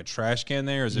and put like a trash can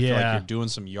there as if like you're doing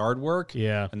some yard work.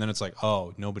 Yeah. And then it's like,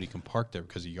 oh, nobody can park there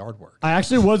because of yard work. I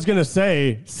actually was going to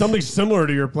say something similar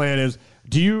to your plan is,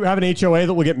 do you have an HOA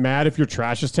that will get mad if your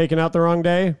trash is taken out the wrong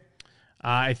day?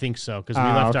 I think so, because we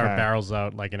left our barrels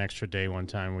out like an extra day one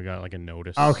time. We got like a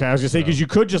notice. Okay, I was going to say, because you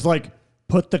could just like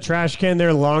put the trash can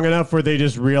there long enough where they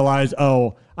just realize,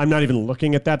 oh, I'm not even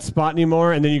looking at that spot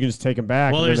anymore, and then you can just take them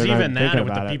back. Well, and there's they're not even that thinking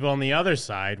with the about it. people on the other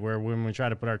side where when we try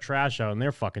to put our trash out in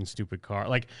their fucking stupid car.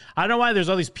 Like, I don't know why there's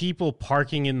all these people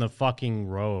parking in the fucking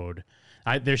road.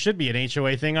 There should be an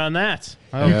HOA thing on that.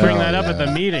 I'll bring that up at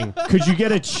the meeting. Could you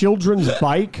get a children's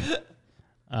bike?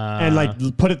 And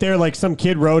like put it there, like some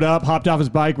kid rode up, hopped off his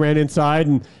bike, ran inside,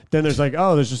 and then there's like,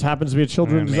 oh, there just happens to be a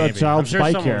children's child's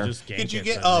bike here. Could you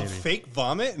get a fake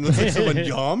vomit and look like someone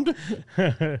yommed?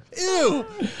 Ew!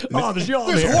 Oh, there's yom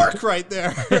There's here. Hork right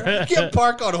there. You can't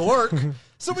park on Hork.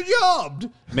 Someone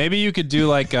yommed. Maybe you could do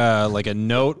like a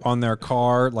note on their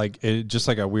car, like just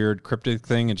like a weird cryptic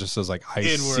thing. It just says like "I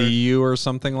see you" or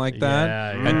something like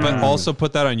that. Yeah, but also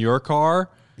put that on your car.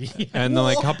 And then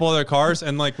like a couple other cars,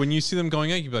 and like when you see them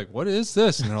going out, you'd be like, "What is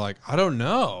this?" And they're like, "I don't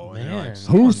know." And you're like,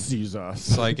 Who sees us?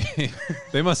 It's like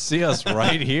they must see us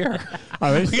right here.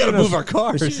 We gotta move our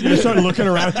cars. You start looking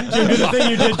around. Jim, do the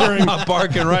thing you did during. I'm not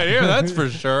parking right here, that's for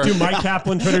sure. Do Mike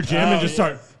Kaplan Twitter Jim and just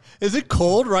start. Is it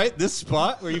cold right this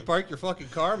spot where you park your fucking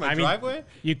car in my driveway?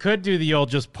 You could do the old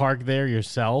just park there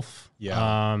yourself.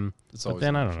 Yeah. But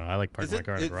then I don't know. I like parking my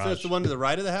car in the garage. So it's the one to the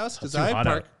right of the house? Because It's too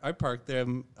hot I park there.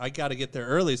 I got to get there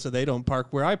early so they don't park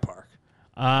where I park.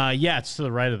 Yeah, it's to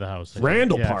the right of the house.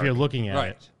 Randall yeah, Park. If you're looking at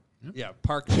it. Yeah,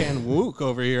 Park Chan Wook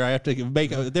over here. I have to make.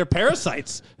 They're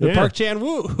parasites. They're Park Chan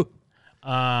Wook.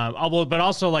 But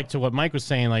also like to what Mike was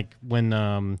saying, like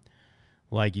when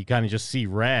like you kind of just see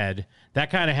red. That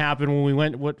kind of happened when we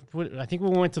went. What I think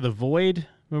when we went to the Void.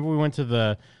 Remember we went to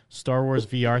the Star Wars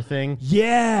VR thing?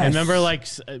 Yes. And remember, like,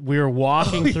 we were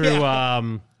walking through,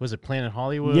 was it Planet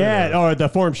Hollywood? Yeah, or the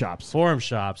Forum Shops. Forum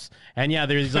Shops. And yeah,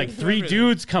 there's like three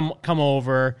dudes come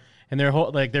over, and they're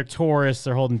they're tourists,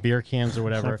 they're holding beer cans or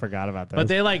whatever. I forgot about that. But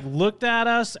they like looked at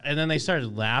us, and then they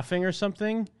started laughing or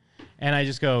something. And I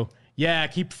just go, yeah,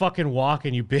 keep fucking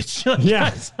walking, you bitch. Like,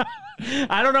 yes.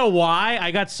 I don't know why. I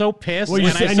got so pissed Well,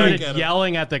 and I started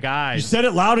yelling at the guys. You said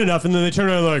it loud enough, and then they turned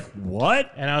around like,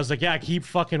 what? And I was like, yeah, keep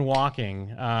fucking walking.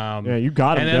 Yeah, you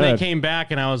got him And then good. they came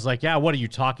back, and I was like, yeah, what, are you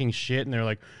talking shit? And they're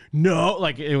like, no.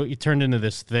 Like, it turned into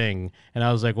this thing. And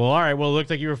I was like, well, all right, well, it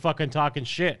looked like you were fucking talking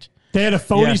shit. They had a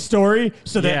phony Yeah. story,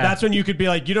 so that Yeah. that's when you could be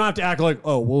like, you don't have to act like,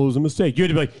 oh, well, it was a mistake. You had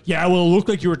to be like, yeah, well, it looked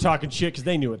like you were talking shit because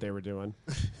they knew what they were doing.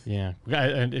 Yeah.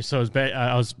 And so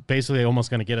I was basically almost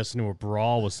going to get us into a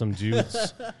brawl with some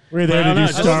dudes. We're there But I to don't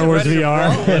do know, Star Wars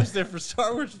VR. I was there for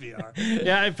Star Wars VR.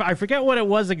 Yeah, I forget what it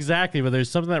was exactly, but there's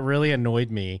something that really annoyed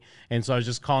me. And so I was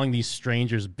just calling these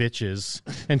strangers bitches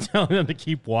and telling them to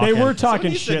keep walking. They were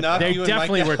talking Somebody said shit. knock They you in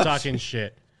definitely Mike were House. talking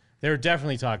shit. They were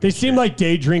definitely talking They shit. seemed like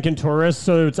day drinking tourists,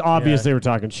 so it's obvious Yeah. they were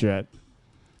talking shit.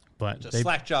 But Just they,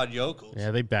 slack-jawed yokels. yeah,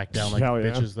 they backed down like Hell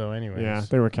yeah. bitches, though, anyways. Yeah,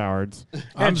 they were cowards.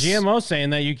 Yeah, GMO saying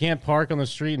that you can't park on the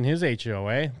street in his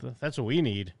HOA. That's what we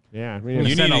need. Yeah,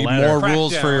 You Send a need letter. more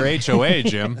rules for your HOA,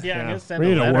 Jim. Yeah, I'm yeah. gonna send We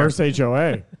need a a letter. worse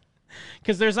HOA.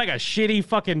 Because there's like a shitty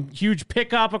fucking huge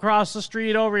pickup across the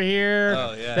street over here.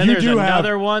 Oh, yeah. Then You there's do have-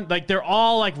 another one. Like they're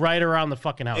all like right around the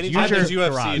fucking house. Anytime Use your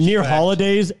there's UFC, garage. it's Near fact.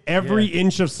 holidays, every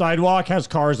inch of sidewalk has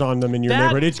cars on them in your That-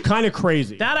 neighborhood. It's kind of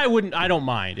crazy. That I don't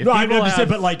mind. If No, I'm people just saying,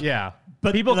 have- but, like- yeah.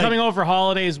 but, people like- coming over for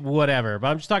holidays, whatever. But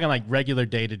I'm just talking like regular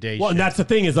day-to-day Well, shit. and that's the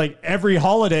thing is like every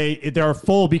holiday they're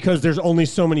full because there's only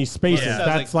so many spaces. Yeah.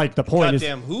 That's like the point. Is,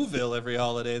 Goddamn Whoville every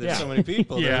holiday. There's Yeah. so many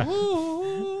people. Yeah. They're,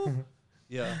 woo.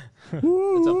 Yeah.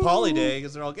 It's a poly day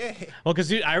because they're all gay. Well,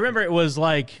 because I remember it was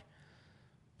like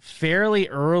fairly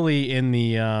early in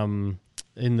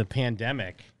the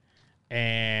pandemic,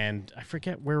 and I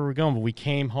forget where we were going, but we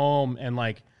came home and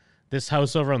like this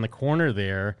house over on the corner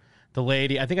there. The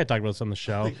lady, I think I talked about this on the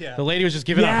show. Yeah. The lady was just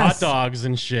giving out hot Yes. dogs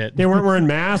and shit. they weren't wearing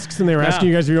masks and they were asking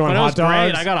you guys if you want But it hot was great.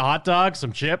 dogs. I got a hot dog,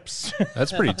 some chips.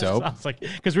 That's pretty dope. It's like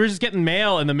because we were just getting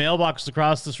mail, and the mailbox was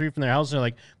across the street from their house. And they're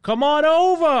like, "Come on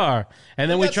over!"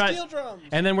 And then we got tried, steel drums.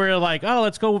 and then we were like, "Oh,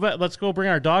 let's go bring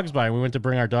our dogs by." And we went to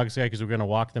bring our dogs by because we were going to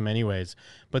walk them anyways.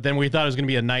 But then we thought it was going to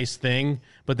be a nice thing.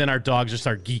 But then our dogs just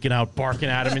started geeking out, barking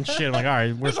at him and shit. I'm like, all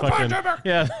right, we're fucking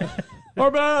yeah. Our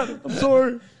bad. I'm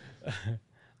sorry.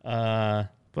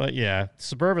 But yeah,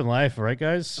 suburban life, right,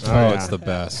 guys? Oh, yeah. it's the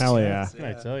best. Hell yeah.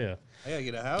 I tell you. I gotta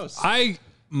get a house. I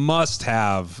must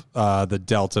have the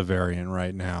Delta variant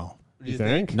right now. You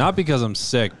think? Not because I'm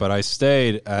sick, but I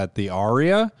stayed at the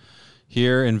Aria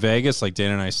here in Vegas. Like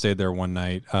Dana and I stayed there one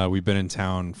night. We've been in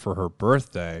town for her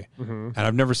birthday, and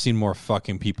I've never seen more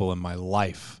fucking people in my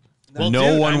life. Well,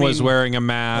 no dude, one I was mean- wearing a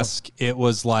mask. It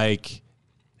was like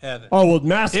Heaven. Oh well,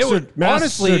 masks it was are masks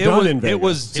honestly are it done was in Vegas. it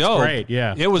was dope. great,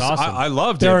 yeah. It was It's awesome. I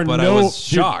loved There are it, but no, I was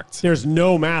dude, shocked. there's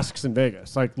no masks in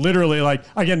Vegas. Like literally, like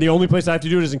again, the only place I have to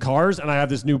do it is in cars, and I have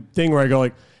this new thing where I go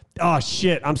like, "Oh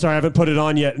shit, I'm sorry, I haven't put it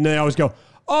on yet," and they always go,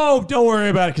 "Oh, don't worry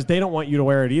about it," because they don't want you to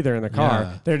wear it either in the car.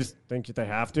 Yeah. They just think that they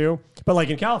have to. But like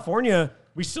in California,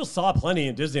 we still saw plenty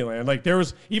in Disneyland. Like there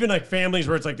was even like families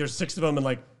where it's like there's 6 of them and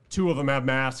like 2 of them have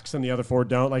masks and the other 4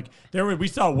 don't. Like we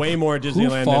saw way more at Who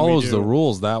Disneyland follows than we do. the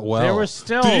rules that well? There were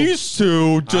still These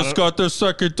two just got their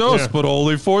second dose, Yeah. but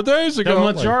only 4 days the ago.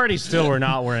 majority still were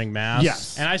not wearing masks.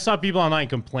 Yes. And I saw people online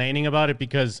complaining about it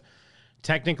because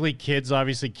technically kids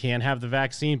obviously can't have the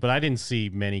vaccine, but I didn't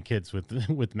see many kids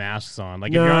with masks on.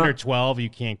 Like if No. you're under 12, you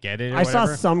can't get it. Or I saw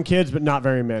whatever. some kids, but not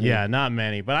very many. Yeah, not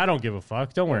many, but I don't give a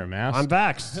fuck. Don't wear a mask. I'm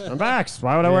vaxxed. I'm vaxxed.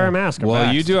 Why would I wear a mask? I'm Well,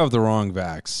 vaxxed. you do have the wrong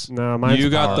vax. No, mine's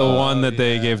you got the fine. one that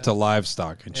they gave to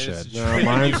livestock and shit. No,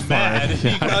 mine's Mad.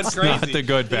 fine. You gone crazy. not the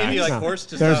good They give you, vax. like, horse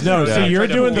There's no. testosterone. See, you're Try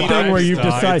to doing the beat thing where you've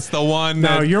livestock. decided. It's the one. No,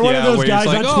 that, you're one of those where you're guys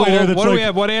like, on oh, Twitter well, that's what do like, we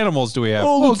have? What animals do we have?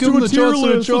 Oh, let's give do them a the tier Johnson &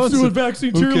 list. Let's do a Johnson.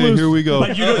 vaccine tier Okay, list. here we go.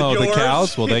 But you don't- Oh, the yours-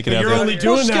 cows? Well, they can have You're that. only Well,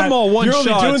 doing just that. give them all one You're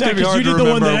only shot. doing It's that gonna be because hard you to did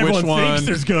the one that remember which everyone one thinks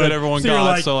is good. that everyone So you're got.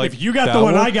 like, So like, if you got that the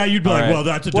one one? I got, you'd be All like, right. well,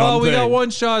 that's a dumb Well, we thing. got one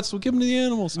shots. We'll give them to the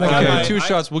animals. I got Okay, my- 2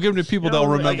 shots. We'll give them to people that'll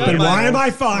remember. Then my- why am I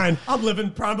fine? I'm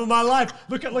living prime of my life.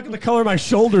 Look at the color of my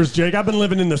shoulders, Jake. I've been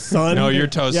living in the sun. No, you're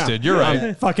toasted. You're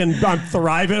right. I'm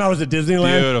thriving. I was at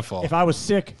Disneyland. Beautiful. If I was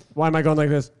sick, why am I going like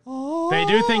this? They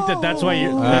do think that that's why you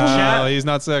the Oh, chat. he's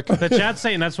not sick. The chat's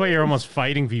saying that's why you're almost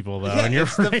fighting people though, and you're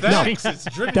It's the facts. It's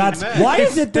dripping That's mad. why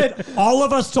is it that all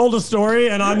of us told a story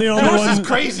and I'm the only Yours one? is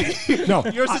crazy. No,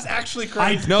 Yours is actually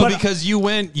crazy. No, but because you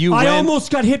went. I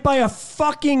almost got hit by a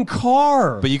fucking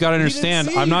car. But you got to understand,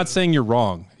 see I'm you. not saying you're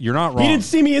wrong. You're not wrong. He didn't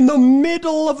see me in the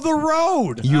middle of the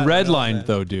road. You redlined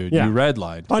though, dude. Yeah. You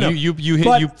redlined. I know. You hit.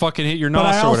 But- you fucking hit your but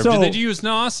I NOS or whatever. also- Did you use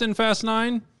NOS in Fast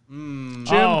 9?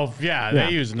 Oh yeah, Yeah.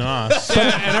 they use NOS.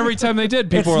 And every time they did,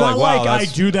 It's people were not like, "Wow, like I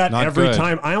that's do that not every good."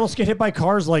 time. I almost get hit by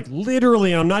cars like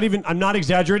literally. I'm not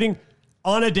exaggerating.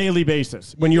 On a daily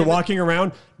basis, when you're walking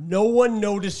around, no one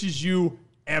notices you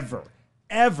ever.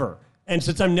 And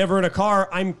since I'm never in a car,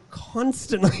 I'm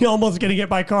constantly almost getting hit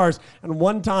by cars. And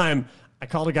one time, I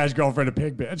called a guy's girlfriend a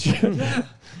pig bitch.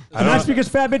 And that's because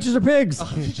fat bitches are pigs.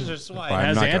 Bitches are swine. I'm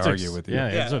Has not going to antics. argue with you. Yeah,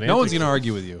 that's what No one's antics going to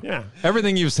argue with you. Yeah.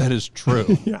 Everything you've said is true.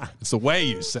 Yeah. It's the way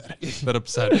you said it that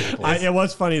upset people. It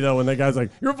was funny though when the guy's like,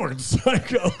 "You're a fucking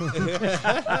psycho."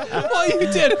 Well,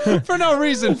 you did for no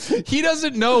reason. He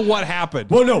doesn't know what happened.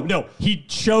 Well, no, he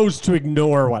chose to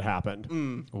ignore what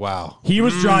happened. Wow. He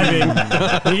was driving.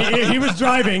 he was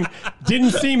driving,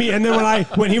 didn't see me, and then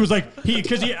when he was like,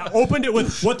 because he opened it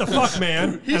with "What the fuck,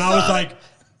 man," and I was like,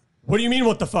 "What do you mean,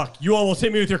 what the fuck? You almost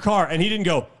hit me with your car." And he didn't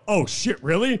go, "Oh shit,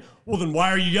 really? Well, then why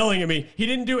are you yelling at me?" He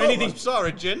didn't do anything. I'm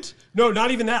sorry, gent. No,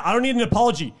 not even that. I don't need an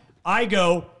apology. I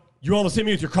go, "You almost hit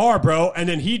me with your car, bro," and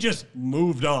then he just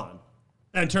moved on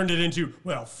and turned it into,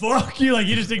 "Well, fuck you." Like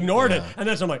he just ignored it, and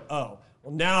then so I'm like, "Oh."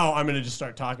 Well, now I'm going to just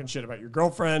start talking shit about your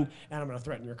girlfriend, and I'm going to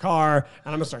threaten your car, and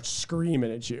I'm going to start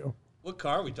screaming at you. What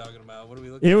car are we talking about? What are we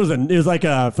looking It was like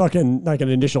a fucking like an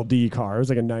initial D car. It was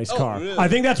like a nice car. really? I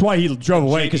think that's why he drove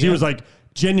away because he JDM? was like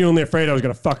genuinely afraid I was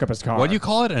gonna fuck up his car. What do you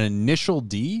call it? An initial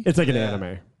D? It's like an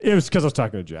anime. It was because I was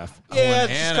talking to Jeff. Yeah, an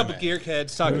it's just a couple anime. gear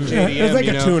heads talking Yeah, JDM. it was like you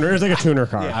a know? tuner. It was like a tuner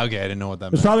car. Okay, I didn't know what that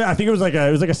It was meant. probably. I think it was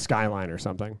like a Skyline or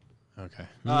something. Okay.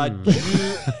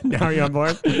 Now are you on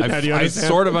board? Now do you I understand?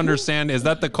 sort of understand. Is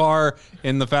that the car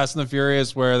in the Fast and the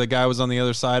Furious where the guy was on the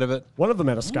other side of it? One of them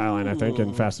had a Skyline, I think,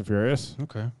 in Fast and Furious.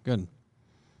 Okay, good.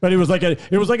 But it was like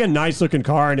a nice looking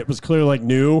car, and it was clearly like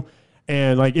new,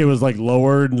 and like it was like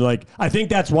lowered, and like I think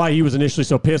that's why he was initially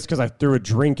so pissed because I threw a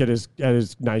drink at his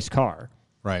nice car,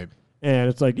 Right. and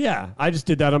it's like, yeah, I just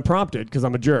did that unprompted because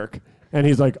I'm a jerk, and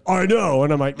he's like, I know,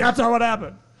 and I'm like, that's not what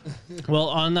happened. Well,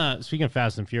 on speaking of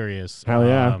Fast and Furious, Hell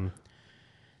yeah.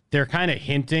 They're kind of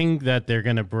hinting that they're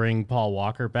going to bring Paul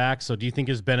Walker back. So, do you think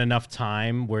there's been enough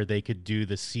time where they could do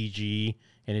the CG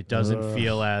and it doesn't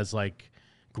feel as like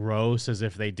gross as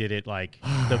if they did it like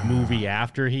the movie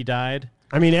after he died?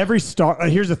 I mean, every Star.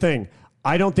 Here's the thing: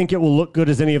 I don't think it will look good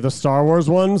as any of the Star Wars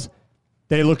ones.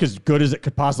 They look as good as it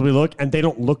could possibly look, and they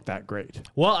don't look that great.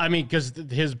 Well, I mean, because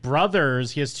his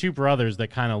brothers, he has two brothers that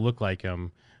kind of look like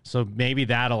him. So maybe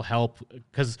that'll help.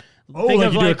 Because Oh,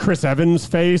 like you do a Chris Evans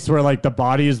face where like the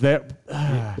body is there.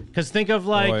 Because think of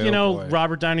like Boy, you oh know boy.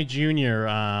 Robert Downey Jr.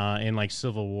 In like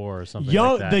Civil War or something.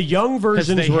 Young, like that. the young 'Cause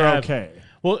versions they were have- okay.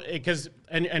 Well, because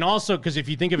and also because if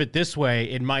you think of it this way,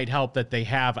 it might help that they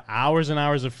have hours and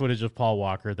hours of footage of Paul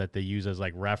Walker that they use as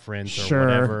like reference or Sure.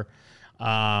 whatever.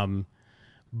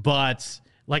 But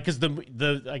like, because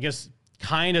the I guess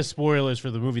kind of spoilers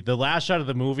for the movie. The last shot of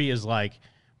the movie is like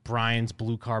Brian's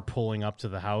blue car pulling up to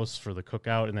the house for the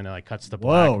cookout, and then it like cuts to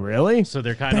black. Whoa, really? So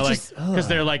they're kind of like That's because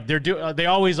they're like they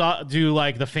always do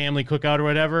like the family cookout or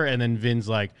whatever, and then Vin's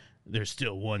like, there's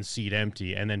still one seat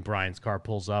empty, and then Brian's car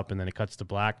pulls up, and then it cuts to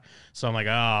black. So I'm like,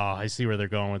 oh, I see where they're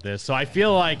going with this. So I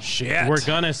feel like we're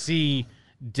gonna see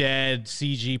dead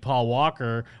CG Paul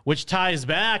Walker, which ties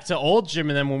back to old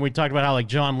Jim. And then when we talked about how like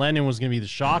John Lennon was gonna be the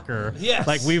Shocker, Yes.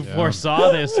 like we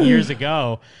foresaw this years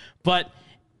ago, but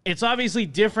it's obviously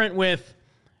different with.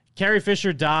 Carrie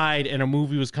Fisher died and a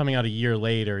movie was coming out a year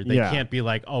later. They Yeah. can't be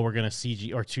like, oh, we're going to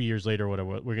CG, or 2 years later, or whatever,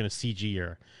 we're going to CG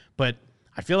her. But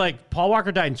I feel like Paul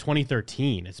Walker died in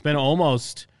 2013. It's been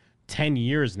almost 10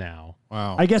 years now.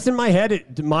 Wow. I guess in my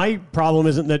head, my problem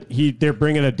isn't that they're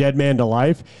bringing a dead man to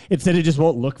life. It's that it just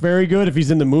won't look very good if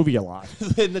he's in the movie a lot.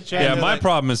 In the chat, yeah, they're my like-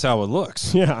 problem is how it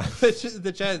looks. Yeah.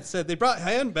 The chat said they brought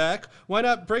Han back. Why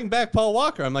not bring back Paul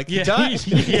Walker? I'm like, he Yeah, died.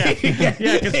 yeah,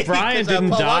 because Brian 'Cause, didn't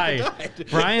Paul die. Walker died.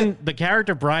 Brian, the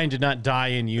character Brian, did not die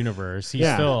in universe. He's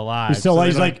still alive. He's still So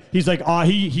he's they're like oh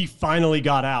he finally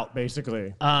got out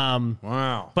basically.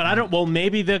 Wow. But I don't. Well,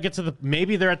 maybe they'll get to the.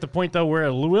 Maybe they're at the point though where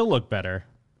it will look better.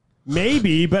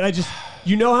 Maybe, but I just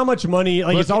how much money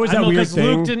like it's always that weird because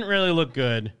thing. Luke didn't really look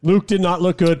good. Luke did not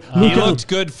look good. He Luke looked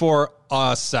good for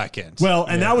a second. well,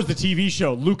 and that was the TV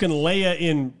show. Luke and Leia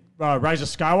in Rise of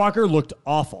Skywalker looked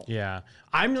awful. Yeah,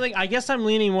 I guess I'm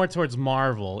leaning more towards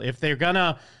Marvel. If they're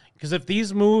gonna, because if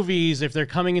these movies, if they're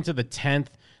coming into the 10th,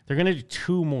 they're gonna do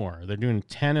 2 more. They're doing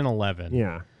 10 and 11.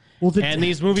 Yeah. Well, And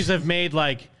these movies have made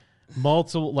like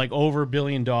multiple, like over $1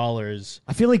 billion.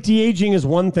 I feel like de-aging is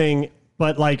one thing,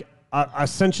 but like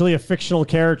essentially a fictional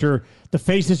character, the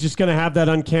face is just going to have that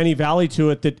uncanny valley to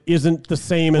it that isn't the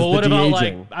same as Well, the what about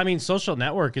de-aging. like? I mean, Social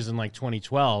Network is in like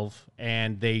 2012,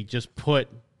 and they just put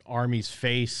Army's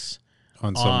face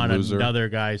On some loser. another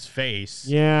guy's face.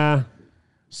 Yeah.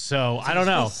 So I don't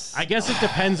know. I guess it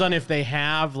depends on if they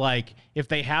have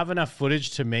enough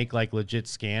footage to make like legit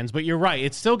scans. But you're right.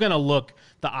 It's still gonna look.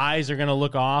 The eyes are gonna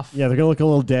look off. Yeah, they're going to look a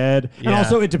little dead. And Yeah.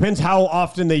 also, it depends how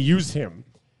often they use him.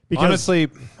 Because Honestly,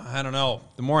 I don't know.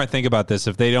 The more I think about this,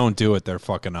 if they don't do it, they're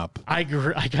fucking up. I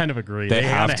kind of agree. They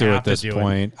have kinda to at this do it.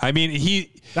 point. I mean,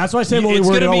 that's why I say I'm only it's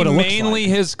worried going about to what be it looks mainly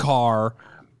like. his car,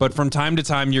 but from time to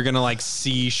time you're going to like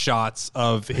see shots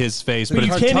of his face. But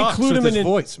you it's can't Talks include with him his in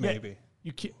voice, yeah, maybe.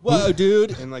 You can't. Whoa,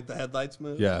 dude! And like the headlights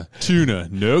move. yeah, tuna,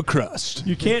 no crust.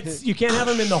 You can't have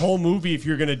him in the whole movie if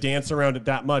you're going to dance around it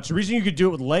that much. The reason you could do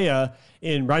it with Leia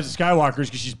in Rise of Skywalker is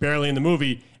because she's barely in the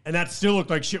movie, and that still looked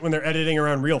like shit when they're editing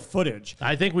around real footage.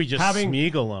 I think we just Having-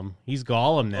 Smeagol him. He's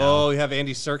Gollum now. Oh, you have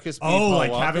Andy Serkis. Be Oh, Paul like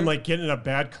Walker? have him like get in a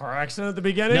bad car accident at the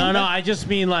beginning? No, I just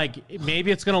mean like maybe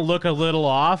it's gonna look a little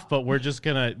off, but we're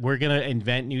gonna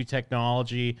invent new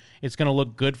technology. It's gonna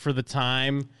look good for the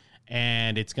time,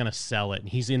 and it's gonna sell it. And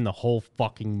he's in the whole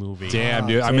fucking movie. Damn,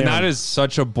 dude. I mean, damn. that is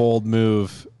such a bold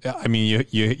move. I mean,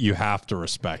 you have to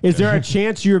respect Is it. there a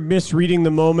chance you're misreading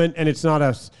the moment and it's not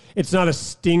a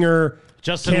stinger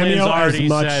Justin cameo Lin's already as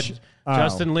much? said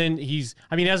Justin Lin, he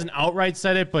hasn't outright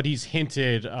said it, but he's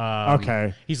hinted.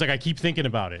 Okay. He's like, I keep thinking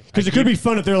about it. Because it could be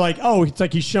fun if they're like, oh, it's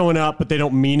like he's showing up, but they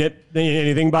don't mean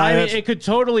anything by it. It could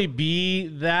totally be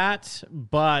that,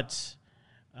 but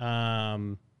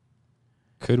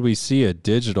could we see a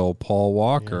digital Paul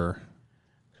Walker?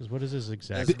 Because what is his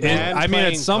exact?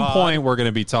 At some point we're going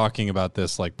to be talking about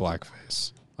this like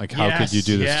blackface. Like, how could you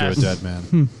do this to a dead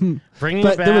man? Bringing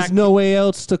But it back, there was no way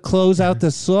else to close out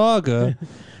the saga.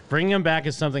 bringing him back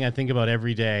is something I think about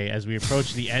every day as we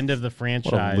approach the end of the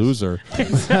franchise. What a loser.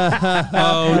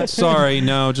 Oh, sorry.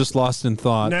 No, just lost in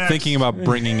thought. Next. Thinking about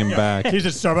bringing him back. He's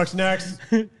at Starbucks next.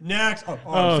 Next. Oh,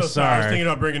 I'm so sorry. I was thinking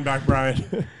about bringing back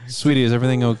Brian. Sweetie, is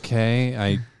everything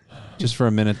okay? Just for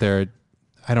a minute there,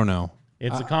 I don't know.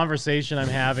 It's a conversation I'm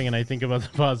having, and I think about the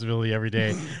possibility every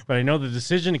day. But I know the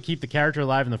decision to keep the character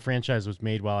alive in the franchise was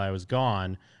made while I was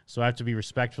gone, so I have to be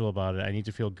respectful about it. I need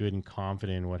to feel good and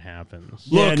confident in what happens.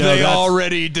 Look, they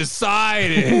already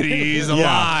decided he's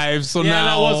alive, so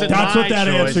now... That's what that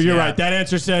choice, answer, you're right. That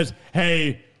answer says,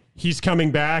 hey, he's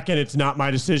coming back, and it's not my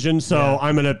decision, so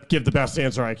I'm going to give the best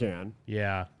answer I can.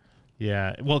 Yeah.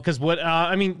 Yeah. Well, because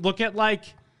look at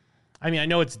I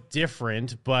know it's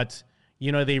different, but...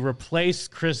 they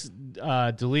replaced Chris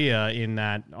D'Elia in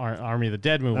that Army of the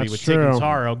Dead movie with Tig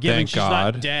Notaro, given she's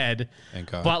not dead.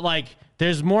 Thank God. But,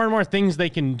 there's more and more things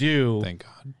they can do. Thank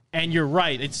God. And you're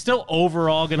right. It's still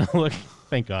overall going to look...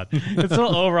 Thank God. It's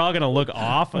still overall going to look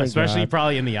off, especially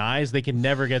probably in the eyes. They can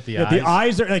never get the eyes. The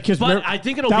eyes are... But I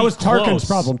think it'll that be was Tarkin's close.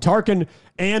 problem. Tarkin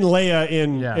and Leia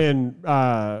in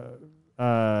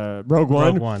Rogue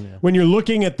One. When you're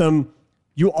looking at them...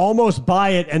 You almost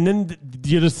buy it, and then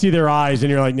you just see their eyes, and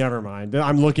you're like, never mind.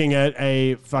 I'm looking at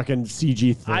a fucking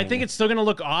CG thing. I think it's still going to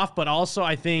look off, but also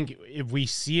I think if we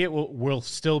see it, we'll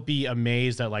still be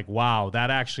amazed at, wow,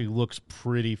 that actually looks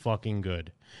pretty fucking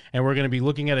good. And we're going to be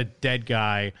looking at a dead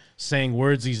guy saying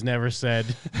words he's never said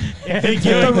and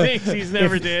doing things he's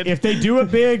never did. If they do it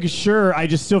big, sure. I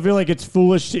just still feel like it's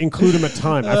foolish to include him a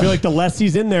ton. I feel like the less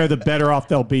he's in there, the better off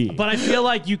they'll be. But I feel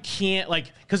like you can't,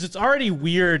 because it's already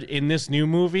weird in this new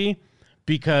movie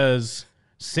because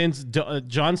since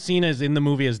John Cena is in the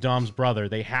movie as Dom's brother,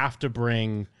 they have to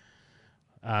bring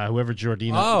whoever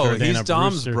Jordana. Oh, he's Brewster.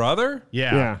 Dom's brother?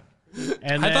 Yeah.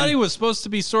 And I thought he was supposed to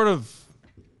be sort of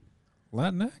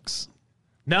Latinx.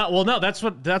 No, that's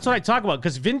what I talk about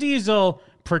because Vin Diesel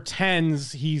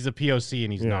pretends he's a POC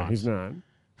and he's not. He's not.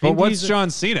 But what's John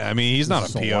Cena? I mean, he's not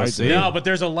a POC. No, but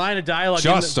there's a line of dialogue.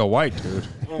 Just a white dude.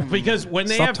 Because when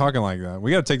they Stop talking like that.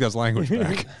 We got to take this language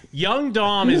back. Young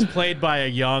Dom is played by a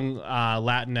young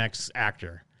Latinx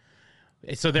actor.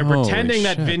 So they're pretending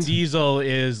that Vin Diesel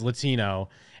is Latino.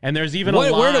 And there's even a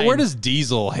line. Where does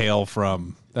Diesel hail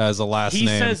from as a last name? He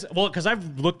says, because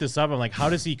I've looked this up. I'm like, how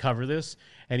does he cover this?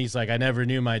 And he's like, I never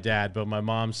knew my dad, but my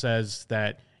mom says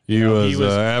that he was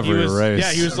every race.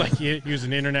 Yeah, he was like, he was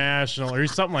an international or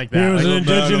something like that. He was an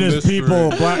indigenous people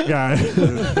black guy.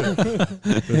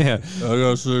 Yeah. I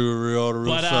got to say the real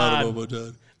side about my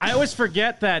dad. I always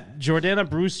forget that Jordana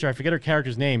Brewster, I forget her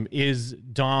character's name, is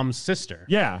Dom's sister.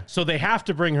 Yeah. So they have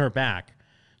to bring her back.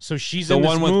 So she's the in this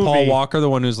one with movie. Paul Walker, the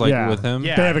one who's with him.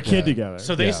 Yeah. They have a kid together.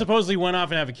 So they supposedly went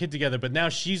off and have a kid together, but now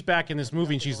she's back in this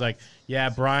movie and she's like, yeah,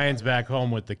 Brian's back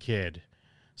home with the kid.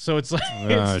 So it's like,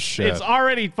 it's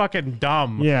already fucking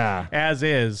dumb. Yeah. As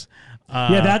is.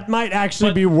 That might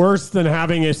actually be worse than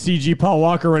having a CG Paul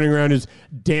Walker running around who's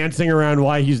dancing around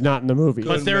why he's not in the movie.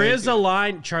 But there is a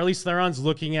line, Charlize Theron's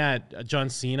looking at John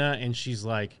Cena and she's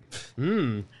like,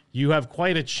 you have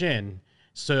quite a chin.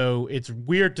 So it's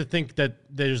weird to think that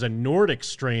there's a Nordic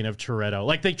strain of Toretto.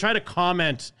 Like they try to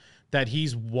comment that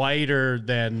he's whiter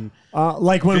than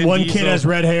like when Vin one Diesel. kid has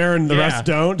red hair and the rest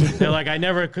don't. They're like, I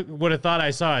never would have thought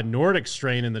I saw a Nordic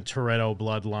strain in the Toretto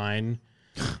bloodline.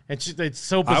 And it's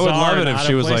so bizarre. I would love it and if out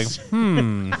she of was place.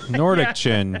 like, Nordic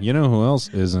chin. You know who else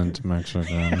isn't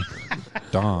Mexican?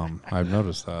 Dom. I've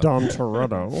noticed that. Dom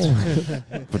Toretto.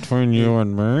 Between you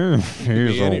and me,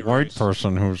 he's a white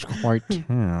person who's quite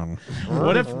tan.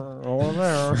 What if over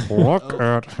there? Look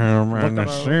at him and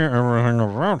see everything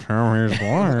about him. He's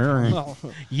white.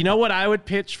 You know what I would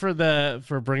pitch for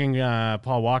bringing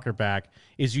Paul Walker back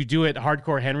is you do it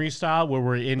Hardcore Henry style, where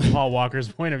we're in Paul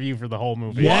Walker's point of view for the whole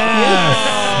movie.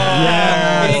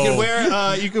 Yeah. You can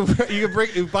wear. You can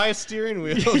buy a steering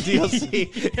wheel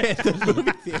DLC at the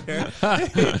movie theater.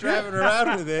 You're driving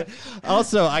around with it.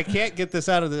 Also, I can't get this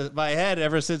out of my head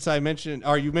ever since you mentioned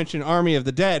Army of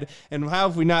the Dead, and how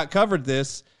have we not covered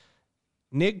this?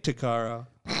 Nig Takaro.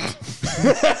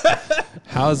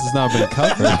 How has this not been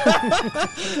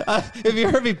covered? If you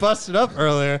heard me busted up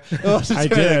earlier, it wasn't I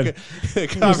during did. the You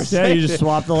conversation. just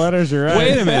swap the letters. You're right.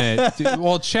 Wait a minute.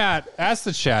 Well, chat. Ask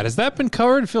the chat. Has that been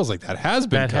covered? It feels like that has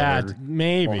been That covered. had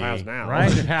maybe Well, it has now.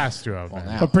 right. It has to have. Been.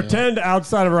 Now, But pretend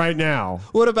outside of right now.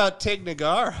 What about Tig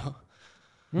Notaro?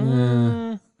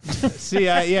 See,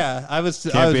 I was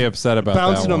Can't be upset about that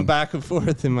bouncing one. them back and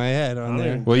forth in my head on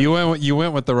there. Well, you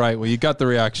went with the right. Well, you got the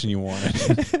reaction you wanted.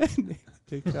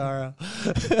 Tig Notaro.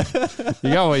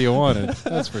 You got what you wanted.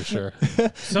 That's for sure.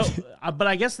 So, but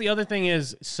I guess the other thing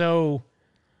is, so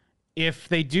if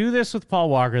they do this with Paul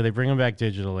Walker, they bring him back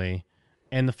digitally,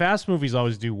 and the Fast movies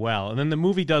always do well, and then the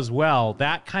movie does well,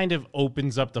 that kind of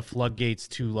opens up the floodgates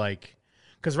to like,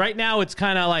 because right now it's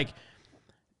kind of like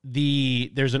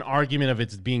there's an argument of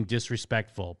it's being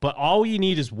disrespectful, but all you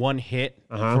need is one hit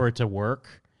for it to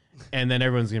work, and then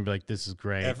everyone's gonna be like, this is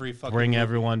great. Every fucking bring movie.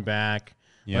 everyone back.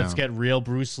 Yeah. Let's get real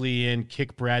Bruce Lee in,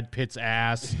 kick Brad Pitt's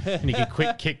ass, and he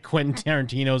can kick Quentin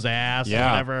Tarantino's ass or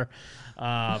Yeah. whatever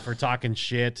for talking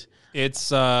shit.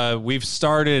 It's we've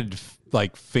started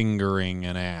like fingering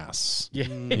an ass. Yeah,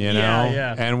 You know?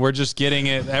 yeah. And we're just getting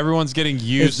it. Everyone's getting Is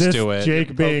used this to it.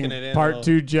 Jake being Poking it in a part little.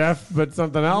 2 Jeff, but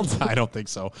something else? I don't think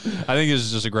so. I think this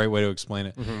is just a great way to explain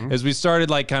it. Mm-hmm. As we started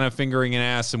like kind of fingering an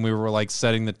ass and we were like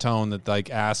setting the tone that like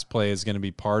ass play is going to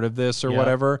be part of this or Yeah.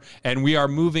 whatever. And we are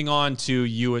moving on to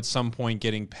you at some point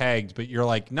getting pegged, but you're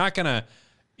like not going to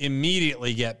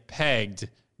immediately get pegged.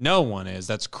 No one is.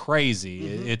 That's crazy.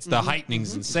 It's the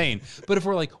heightening's insane. But if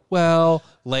we're like, well,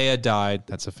 Leia died,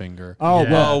 that's a finger. Oh,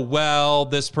 Yeah. well. Oh, well,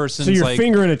 this person's So you're like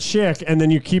fingering a chick, and then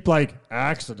you keep like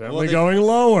accidentally going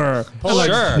lower. And,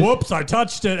 like, Sure. whoops, I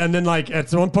touched it. And then like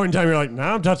at one point in time, you're like,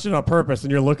 now I'm touching it on purpose.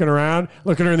 And you're looking around,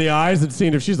 looking her in the eyes and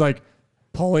seeing if she's like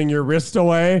pulling your wrist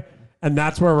away. And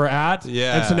that's where we're at.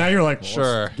 Yeah. And so now you're like, well,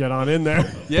 Sure. let's get on in there.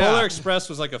 Polar Express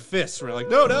was like a fist. We're like,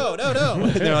 no. And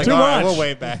they're like, Too all right, much. we'll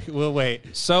wait back. We'll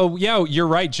wait. So yeah, you're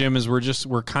right, Jim. Is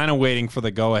we're kind of waiting for the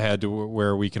go ahead to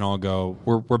where we can all go.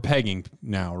 We're pegging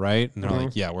now, right? And they're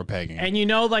like, yeah, we're pegging. And you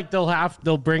know, like they'll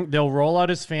roll out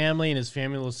his family, and his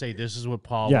family will say, "This is what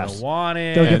Paul would Yes. have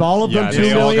wanted." They'll give all of them yeah, $2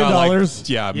 they all million. got,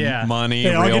 like, Yeah. money.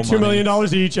 They all real get $2 money.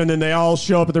 million each, and then they all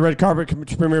show up at the red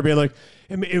carpet premiere being like,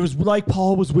 it was like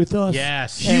Paul was with us.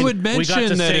 Yes, He would we got mention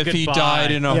to that say if he goodbye.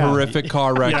 died in a Yeah. horrific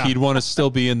car wreck, Yeah. he'd want to still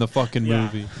be in the fucking Yeah.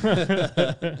 movie.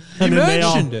 And He then they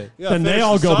all, mentioned it. then they finish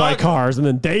all the go by saga. cars, and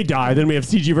then they die. Then we have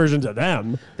CG versions of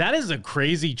them. That is a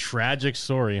crazy, tragic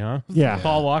story, huh? Yeah.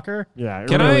 Paul Walker. Yeah, it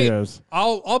Can really I? is.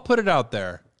 I'll put it out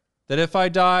there that if I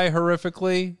die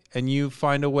horrifically and you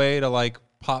find a way to like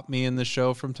pop me in the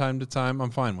show from time to time,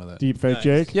 I'm fine with it. Deep fake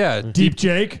Jake. Yeah, Deep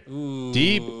Jake.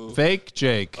 deep fake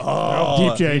Jake. Deep Jake. Well,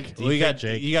 you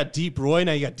Jake. got Deep Roy,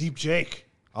 now you got Deep Jake.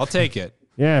 I'll take it.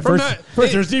 Yeah, From first, that-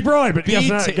 first there's Deep Roy, but guess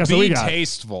what be we got?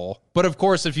 tasteful. But of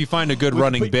course, if you find a good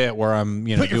running put- bit where I'm, Put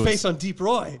your doing face on Deep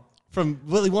Roy from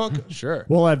Willy Wonka. sure.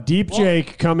 We'll have Deep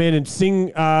Jake come in and sing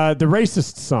the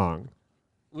racist song.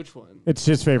 Which one? It's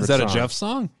his favorite Is that song. a Jeff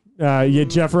song? Yeah,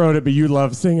 Jeff wrote it, but you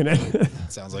love singing it.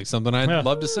 Sounds like something I'd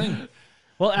love to sing.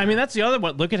 Well, I mean, that's the other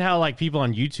one. Look at how like people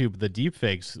on YouTube, the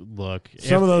deepfakes look.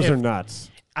 Some of those are nuts.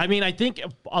 I mean, I think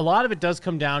a lot of it does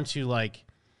come down to like,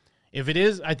 if it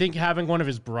is, I think having one of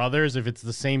his brothers, if it's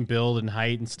the same build and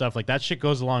height and stuff, like that shit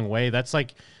goes a long way. That's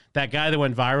like that guy that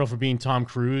went viral for being Tom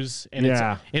Cruise, and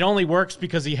Yeah. it only works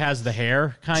because he has the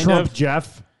hair, kind Trump of.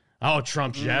 Jeff. Oh,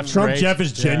 Trump Jeff. Trump great. Jeff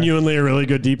is Yeah. genuinely a really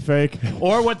good deep fake.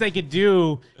 Or what they could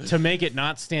do to make it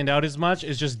not stand out as much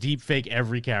is just deep fake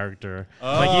every character.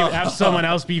 Like you have someone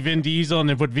else be Vin Diesel and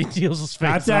then put Vin Diesel's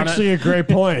face That's on actually it. a great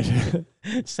point.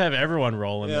 Just have everyone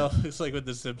rolling Yeah, it. it's like when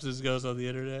The Simpsons goes on the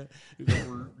internet.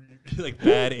 Like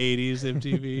bad 80s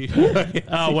MTV.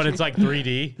 Oh, when it's like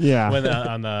 3D. Yeah. When,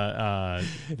 on the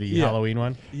Halloween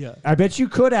one. Yeah. I bet you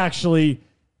could actually,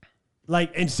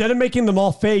 like, instead of making them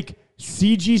all fake,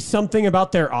 CG something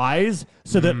about their eyes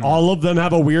so that all of them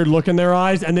have a weird look in their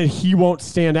eyes, and then he won't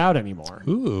stand out anymore.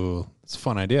 Ooh, it's a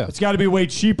fun idea. It's got to be way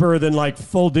cheaper than like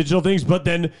full digital things. But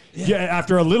then,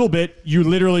 after a little bit, you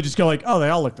literally just go like, "Oh, they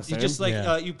all look the You same." just like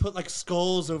Yeah. you put like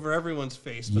skulls over everyone's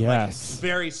face, but Yes. like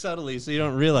very subtly, so you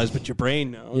don't realize, but your brain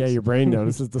knows. yeah, your brain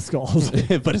notices the skulls.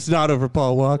 but it's not over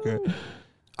Paul Walker.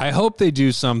 I hope they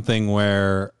do something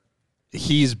where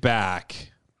he's back,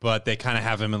 but they kind of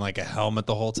have him in like a helmet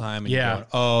the whole time. And Yeah. you're going,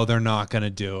 oh, they're not going to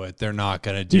do it. They're not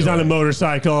going to do it. He's on a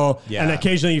motorcycle, Yeah. and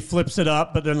occasionally he flips it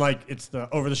up, but then like it's the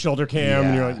over the shoulder cam,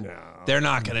 and you're like, "No." They're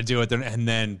not going to do it. And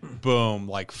then, boom,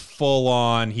 like full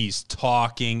on, he's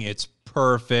talking. It's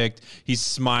perfect. He's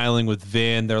smiling with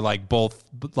Vin. They're like both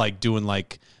like doing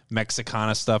like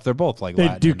Mexicana stuff. They're both like They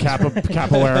Latin. do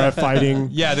capoeira fighting.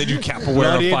 Yeah, they do capoeira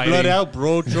Blood in, fighting. blood out,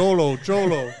 bro.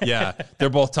 Cholo. Yeah, they're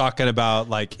both talking about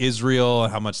like Israel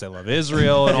and how much they love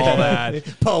Israel and all that.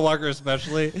 Paul Walker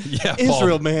especially. Yeah,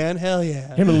 Israel, Paul. man. Hell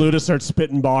yeah. Him and Luda start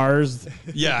spitting bars.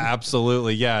 Yeah,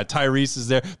 absolutely. Yeah, Tyrese is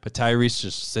there, but Tyrese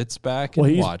just sits back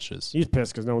and watches. He's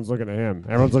pissed because no one's looking at him.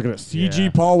 Everyone's looking at CG Yeah.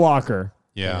 Paul Walker.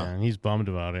 Yeah. and he's bummed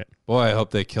about it. Boy, I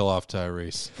hope they kill off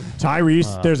Tyrese.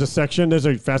 Tyrese, there's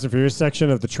a Fast and Furious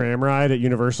section of the tram ride at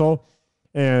Universal,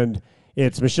 and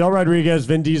it's Michelle Rodriguez,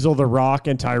 Vin Diesel, The Rock,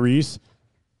 and Tyrese.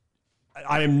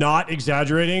 I am not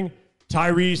exaggerating.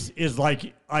 Tyrese is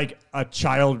like a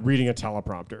child reading a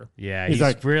teleprompter. Yeah, he's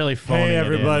like, really phoning "Hey, it in."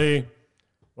 everybody,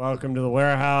 welcome to the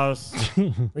warehouse.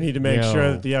 We need to make Yo.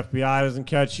 sure that the FBI doesn't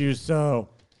catch you, so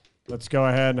let's go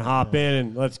ahead and hop in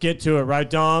and let's get to it, right,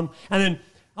 Dom?" And then,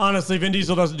 honestly, Vin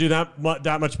Diesel doesn't do that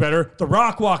much better. The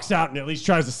Rock walks out and at least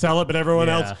tries to sell it, but everyone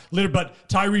else, but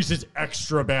Tyrese is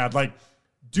extra bad. Like,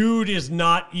 dude is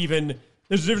not even.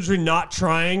 There's a difference between not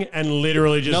trying and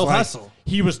literally just No like, hustle.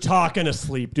 He was talking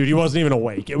asleep, dude. He wasn't even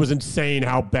awake. It was insane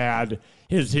how bad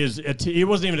he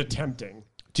wasn't even attempting.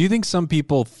 Do you think some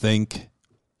people think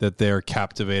that they're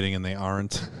captivating and they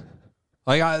aren't?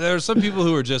 Like, there are some people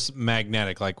who are just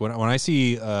magnetic. Like when I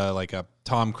see like a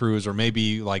Tom Cruise or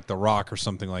maybe like The Rock or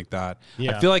something like that,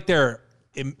 I feel like they're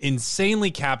insanely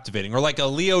captivating. Or like a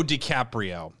Leo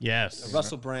DiCaprio. Yes.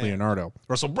 Russell Brand. Leonardo.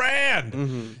 Russell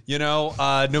Brand. You know,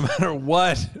 no matter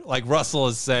what, like Russell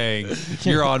is saying,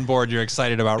 you're on board. You're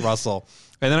excited about Russell.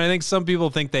 And then I think some people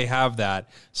think they have that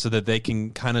so that they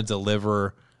can kind of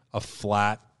deliver a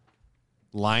flat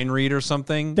line read or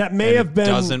something That may have been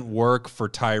doesn't work for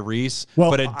Tyrese,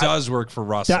 Well, but it does work for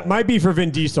Russell. That might be for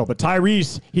Vin Diesel, but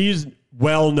Tyrese, he's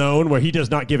well known where he does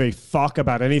not give a fuck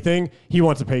about anything. He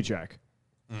wants a paycheck.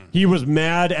 He was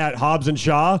mad at Hobbs and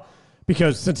Shaw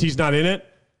because since he's not in it,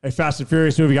 a Fast and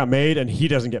Furious movie got made and he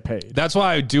doesn't get paid. That's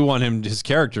why I do want his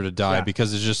character to die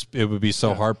because it would be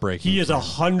so heartbreaking. He is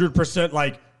 100%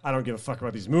 like, I don't give a fuck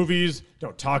about these movies.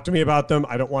 Don't talk to me about them.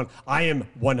 I am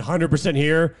 100%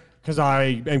 here because I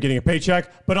am getting a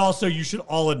paycheck, but also you should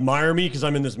all admire me because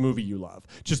I'm in this movie you love.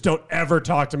 Just don't ever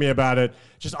talk to me about it.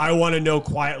 Just, I want to know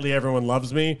quietly everyone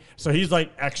loves me. So he's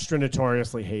like extra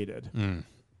notoriously hated.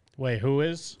 Wait, who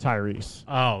is? Tyrese.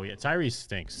 Oh yeah, Tyrese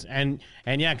stinks, and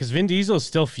yeah, because Vin Diesel is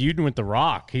still feuding with The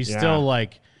Rock. He's still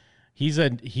like, he's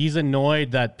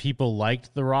annoyed that people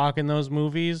liked The Rock in those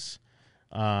movies.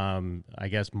 I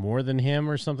guess more than him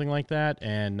or something like that,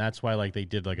 and that's why like they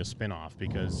did like a spinoff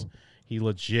because he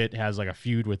legit has like a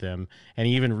feud with him, and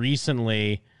even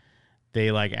recently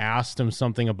they like asked him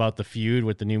something about the feud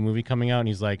with the new movie coming out, and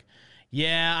he's like,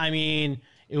 yeah, I mean,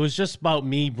 it was just about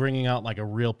me bringing out like a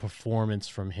real performance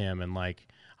from him, and like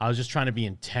I was just trying to be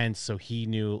intense so he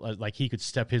knew like he could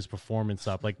step his performance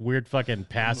up. Like weird fucking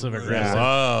passive aggressive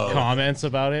comments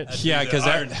about it. Yeah, because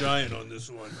giant on this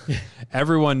one.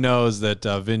 everyone knows that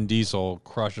Vin Diesel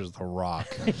crushes The Rock.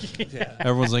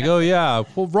 Everyone's like, oh yeah,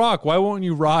 well Rock, why won't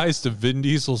you rise to Vin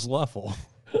Diesel's level?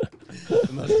 The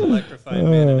most electrifying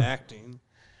man in acting.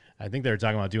 I think they were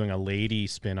talking about doing a lady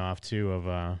spin-off too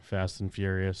of Fast and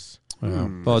Furious.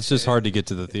 Well, it's just hard to get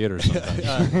to the theater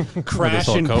sometimes. Crash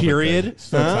and period.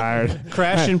 So tired.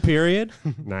 Crash and period.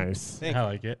 Nice. I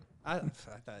like it. I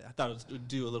thought it would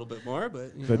do a little bit more,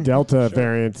 but The Delta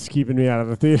variant's keeping me out of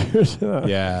the theaters.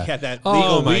 Yeah. had that Oh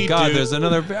legal my weed God! dude. There's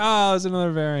another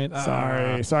variant.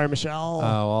 Sorry, Michelle. Oh,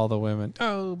 all the women.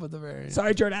 Oh, but the variant.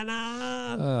 Sorry,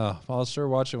 Jordana. Oh, I'll sure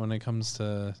watch it when it comes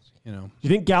to Do you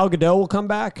think Gal Gadot will come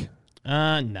back?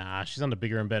 Nah, she's on to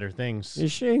bigger and better things.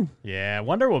 Is she? Yeah,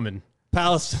 Wonder Woman.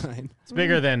 Palestine. It's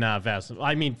bigger than Fast.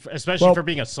 I mean, especially for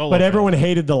being a solo. But film. everyone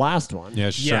hated the last one. Yeah,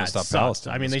 she's Yeah, trying it to stop sucked.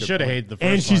 Palestine. I mean, That's they a good should have point. hated the first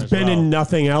And she's one as been well. in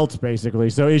nothing else, basically.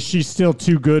 So is she still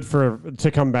too good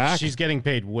to come back? She's getting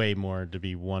paid way more to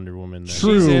be Wonder Woman than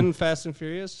True. She's in Fast and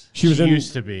Furious. She was She in,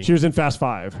 used to be. She was in Fast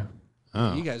 5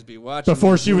 You guys be watching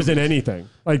before these she was in movies. anything.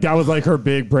 Like that was like her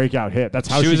big breakout hit. That's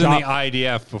how She was in got. the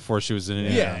IDF before she was in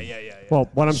it. Yeah. Well,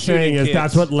 what I'm saying is kids.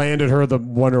 that's what landed her the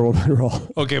Wonder Woman role.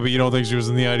 Okay, but you don't think she was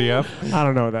in the IDF? I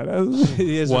don't know what that is.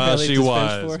 He is a Well, Valley she Defense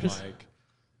was. Force. Mike.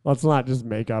 Let's not just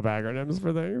make up acronyms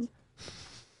for things.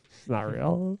 It's not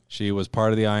real. She was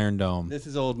part of the Iron Dome. This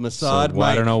is old So, Mossad. well,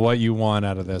 I don't know what you want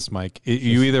out of this, Mike.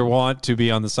 You either want to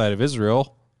be on the side of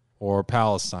Israel or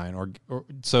Palestine, or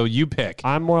so you pick.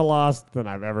 I'm more lost than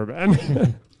I've ever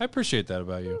been. I appreciate that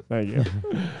about you. Thank you.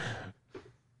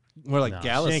 More like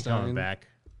No, she ain't coming Galestine. back.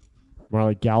 More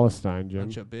like Galestine, Jim.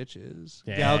 Bunch of bitches.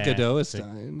 Yeah. Gal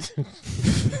Gadot-stein.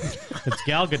 It's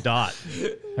Gal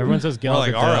Gadot. Everyone says Gal More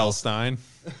like Gadot. R.L. Stein.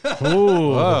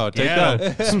 Ooh. Whoa, take yeah.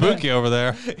 that. Spooky over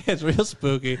there. It's real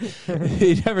spooky.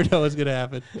 You never know what's gonna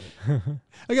happen.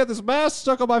 I got this mask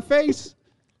stuck on my face.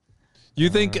 You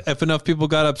think if enough people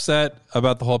got upset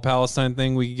about the whole Palestine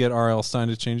thing, we could get R.L. Stein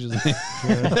to change his name?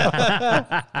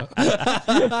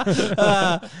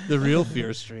 The real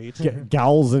Fear Street.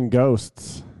 Gals and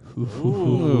Ghosts.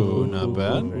 Ooh, not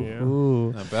bad.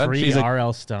 Ooh. Not bad. Free She's a-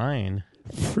 R.L. Stein.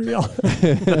 Free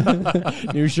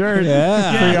New shirt.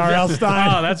 Yeah. Free R.L.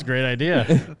 Stein. Oh, that's a great idea.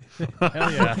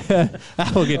 Hell yeah.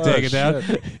 That will get taken down.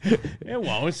 It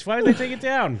won't. Why did they take it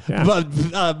down?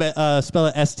 But spell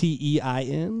it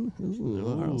Stein.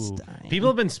 Ooh, R.L. Stein. People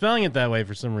have been spelling it that way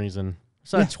for some reason. I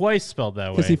saw it twice spelled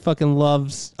that Because he way. fucking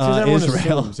loves Because everyone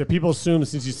Israel. assumes. Yeah, people assume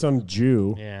since he's some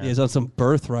Jew. Yeah. He's on some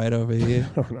birthright over here.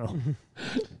 I don't know.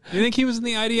 You think he was in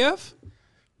the IDF?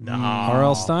 No.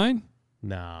 R.L. Stein?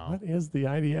 No. What is the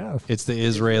IDF? It's the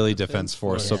Israeli Defense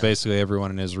Force. So basically, everyone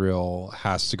in Israel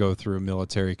has to go through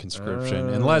military conscription,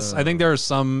 unless I think there are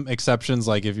some exceptions,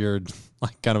 like if you're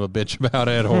like kind of a bitch about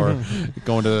it or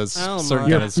going to a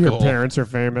certain kind of school. Your parents are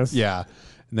famous. Yeah,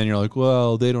 and then you're like,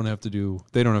 well, they don't have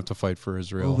to fight for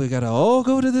Israel. Oh, we gotta all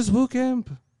go to this boot camp.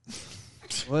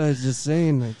 Well, I was just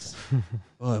saying, it's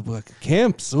like a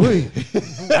camp, sweet.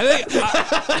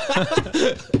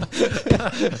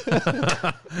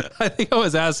 I think I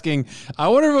was asking. I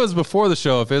wonder if it was before the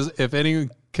show. If any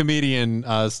comedian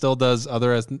still does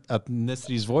other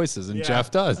ethnicities' voices, and Yeah.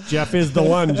 Jeff does. Jeff is the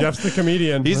one. Jeff's the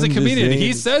comedian. He's the I'm just comedian.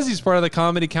 He saying. says he's part of the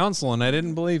comedy council, and I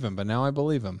didn't believe him, but now I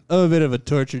believe him. I'm a bit of a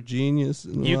tortured genius.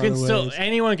 In a You lot can of still, ways.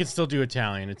 anyone can still do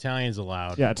Italian. Italian's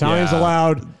allowed. Yeah, Italian's Yeah.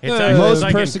 allowed. It's most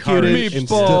like persecuted encouraged.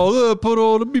 Put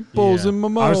all the meatballs Yeah. in my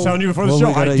mouth. I was telling you before the Well, we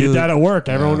show, I gotta did use- that at work.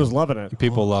 Everyone was loving it.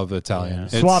 People love Italian.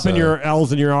 It's, Swapping your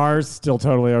L's and your R's, still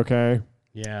totally okay.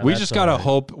 Yeah. We that's just gotta all right.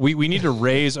 hope. We need to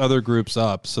raise other groups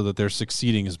up so that they're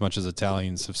succeeding as much as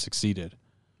Italians have succeeded.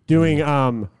 Doing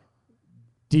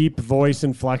deep voice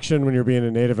inflection when you're being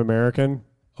a Native American.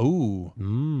 Ooh,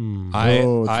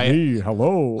 Oh, it's me.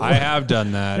 Hello. I have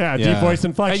done that. Yeah, deep voice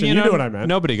inflection. And, You knew what I meant.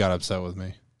 Nobody got upset with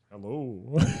me.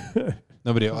 Hello.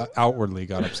 Nobody outwardly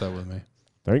got upset with me.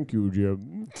 Thank you,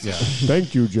 Jim. Yeah.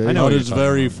 Thank you, Jay. I know That what is you're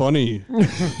very funny.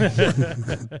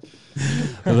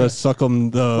 Let's suck him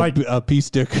the Like- pea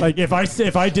stick. Like if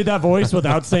I did that voice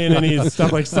without saying any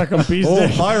stuff like suck 'em pea Oh,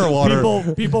 stick,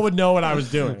 firewater. people would know what I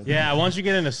was doing. Yeah, once you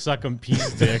get into suck 'em pea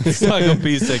stick, Suck a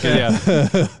piece of it,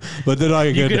 yeah. But then I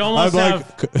you get, could almost I'm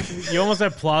have you almost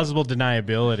have plausible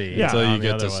deniability. Yeah. Until on you the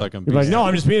get other to one. suck a You're like, piece. no,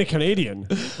 I'm just being a Canadian.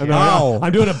 Ow.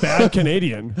 I'm doing a bad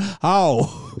Canadian.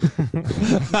 Ow.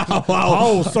 Ow.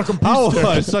 Oh, suck 'em pea Ow. stick.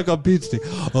 I suck a pea stick.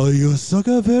 Oh, you suck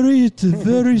a very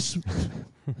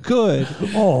good.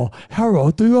 Oh,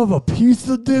 Harold, do you have a piece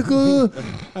of dick?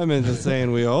 I mean, just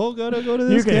saying, we all gotta go to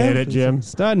this. You can hit camp. it, Jim. It's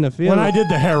starting to feel. When I did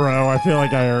the hero, I feel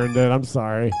like I earned it. I'm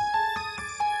sorry.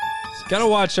 Gotta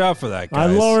watch out for that, I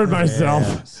guys. lowered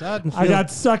myself. Starting to I feel-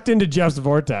 got sucked into Jeff's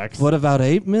vortex. What about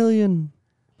 8 million?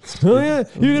 Oh yeah,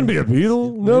 you can be a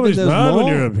Beatle. Nobody's there's mad when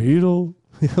more. you're a Beatle.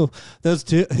 Those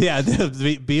two, yeah, the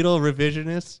Beatle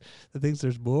revisionists that thinks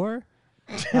there's more.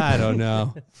 I don't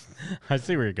know. I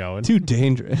see where you're going. Too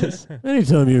dangerous.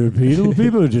 Anytime you're a Beatle,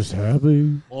 people are just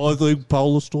happy. I think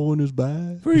Palestine is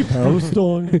bad. Free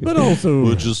Palestine, but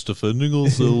also just defending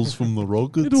ourselves from the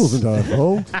rockets. it wasn't our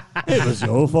fault. It was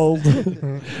your fault.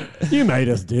 You made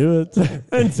us do it,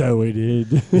 and so we did.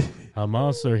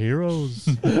 Hamas are heroes.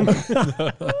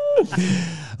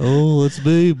 Oh, it's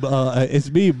me,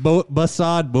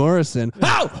 Bassad Morrison.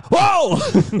 Ow! Whoa!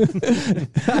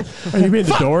 Are you being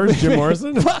the Doors, Jim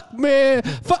Morrison? Fuck me,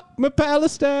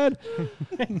 Palestine.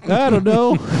 I don't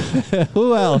know.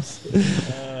 Who else?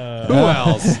 Who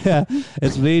else?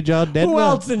 It's me, John Denver. Who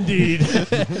else, indeed?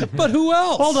 But who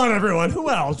else? Hold on, everyone. Who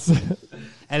else?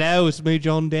 Hello, it's me,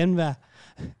 John Denver.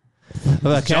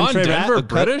 John Denver,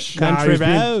 British? Country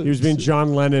He was being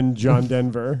John Lennon, John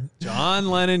Denver. John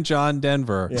Lennon, John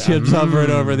Denver. Jim's hovering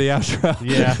over the outro.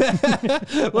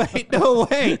 Yeah. Wait, no,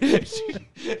 wait.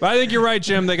 But I think you're right,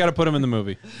 Jim. They got to put him in the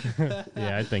movie.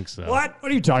 Yeah, I think so. What? What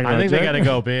are you talking about? I think they Jay? got to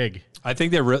go big. I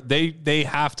think they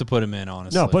have to put him in,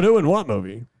 honestly. No, put who in what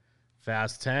movie?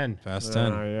 Fast 10. Fast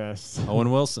 10. Yes.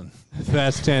 Owen Wilson.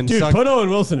 Fast 10. Dude, suck- put Owen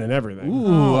Wilson in everything.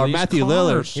 Ooh, or these Matthew cars.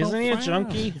 Lillard. Isn't he a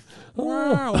junkie?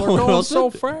 Wow, we're going so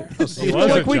fast. He I was feel a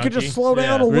like we could junkie. just slow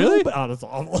down Yeah. a little Really? bit. Oh, that's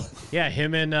awful. Yeah,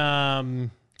 him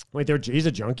and Wait, he's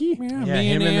a junkie? yeah,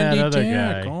 him and that other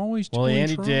guy. Always Well, doing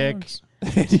Andy Dick. drugs.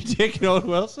 You taking Owen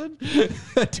Wilson?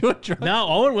 Doing drugs? No,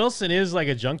 Owen Wilson is like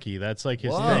a junkie. That's like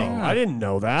his thing. I didn't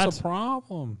know that. It's a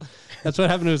problem. That's what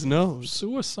happened to his nose.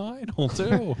 Suicidal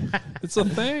too. It's a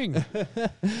thing.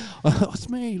 It's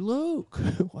me, Luke.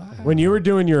 Wow. When you were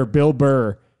doing your Bill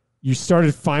Burr, you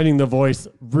started finding the voice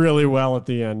really well at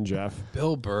the end, Jeff.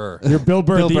 Bill Burr. Your Bill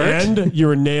Burr Bill at the Burt? end, you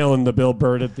were nailing the Bill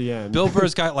Burr at the end. Bill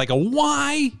Burr's got like a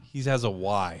Y. He has a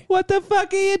Y. What the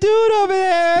fuck are you doing over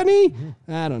there, Annie?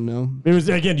 I don't know. It was,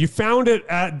 again, you found it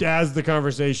as the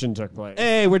conversation took place.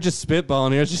 Hey, we're just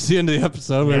spitballing here. It's just the end of the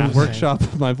episode. We're Yeah. going to workshop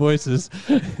my voices.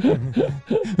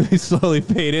 We slowly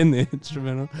fade in the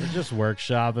instrumental. We're just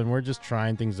workshopping. We're just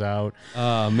trying things out.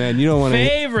 Oh, man. You don't want to...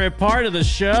 Favorite part of the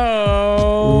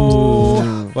show.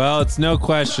 Well, it's no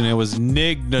question. It was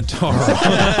Nig Notaro.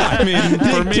 I mean,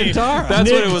 for me, Notaro. that's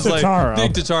Nick what it was Notaro. like.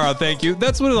 Nig Notaro, thank you.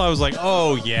 That's when I was like,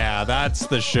 oh, yeah, that's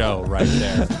the show right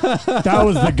there. That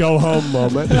was the go home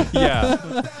moment. Yeah.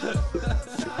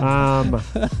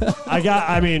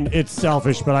 I mean, it's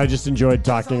selfish, but I just enjoyed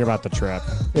talking about the trip.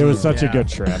 It was such a Yeah. good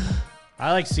trip.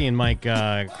 I like seeing Mike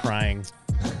crying.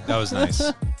 That was nice.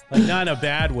 Like, not in a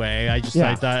bad way. I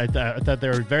thought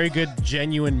there were very good,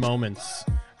 genuine moments.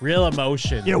 Real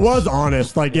emotion. It was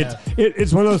honest. Like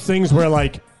it's one of those things where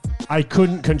like I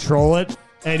couldn't control it,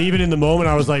 and even in the moment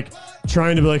I was like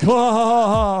trying to be like,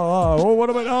 oh, what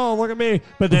am I? Oh, look at me!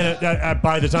 But then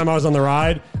by the time I was on the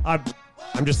ride, I'm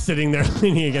just sitting there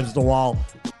leaning against the wall,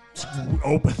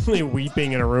 openly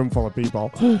weeping in a room full of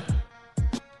people.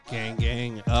 Gang,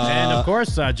 gang. And of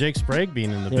course, Jake Sprague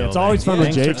being in the building. It's always fun with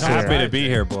Thanks for Jake's coming here. Happy by, to be Jake.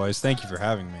 here, boys. Thank you for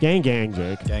having me. Gang, gang,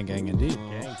 Jake. Gang, gang, indeed.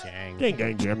 Gang, gang. Gang,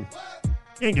 gang, Jim.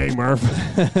 Gang, gang, Murph.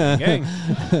 Gang.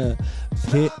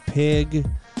 Pig.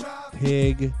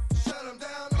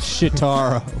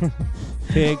 Shitaro.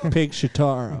 Pig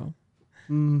Shitaro.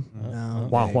 No.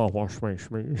 Wow, wow, wow, smash,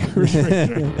 smash.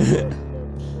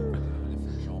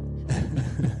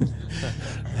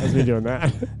 How's me doing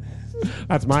that?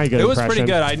 That's my good It was impression.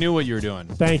 pretty good. I knew what you were doing.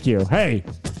 Thank you. Hey,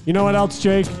 you know what else,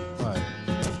 Jake? What?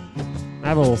 I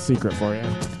have a little secret for you.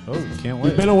 Oh, can't You've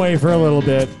wait. been away for a little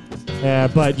bit,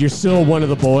 but you're still one of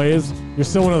the boys. You're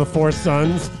still one of the 4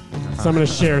 sons. So I'm going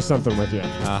to share something with you.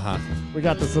 Uh-huh. We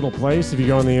got this little place. If you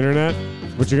go on the internet,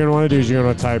 what you're going to want to do is you're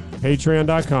going to type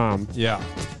patreon.com. Yeah.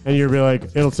 And you'll be like,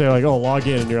 it'll say like, oh, log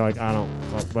in. And you're like, I don't,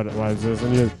 what is this?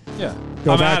 And you Yeah.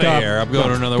 go I'm back out of up. here. I'm going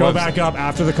to another Go website. back up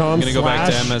after the com. I'm going to go back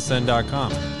to slash-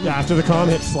 MSN.com. Yeah, after the com,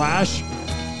 hit slash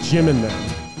Jim and them.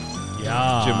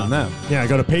 Yeah. Jim and them. Yeah,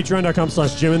 go to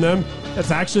patreon.com/Jim and them. That's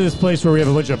actually this place where we have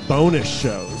a bunch of bonus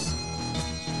shows.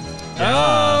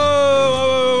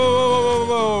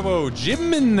 Oh,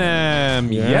 Jim and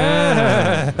them.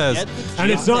 Yeah. Yes.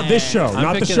 And it's not this show, I'm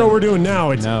not the picking show a- we're doing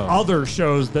now. It's No. other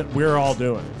shows that we're all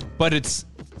doing. But it's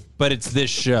this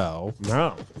show.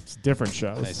 No, it's different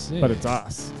shows. I see. But it's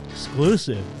us.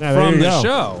 Exclusive. Yeah, there From you the go.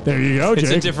 show. There you go, Jake.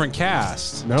 It's a different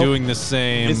cast Nope. doing the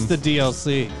same. It's the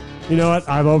DLC. You know what?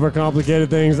 I've overcomplicated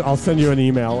things. I'll send you an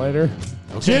email later.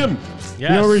 Jim, you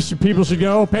know where people should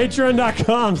go?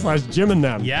 Patreon.com/Jim and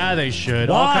them. Yeah, they should.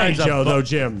 All Why, kinds Joe, of though,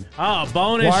 Jim?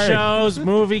 bonus Why? shows,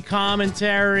 movie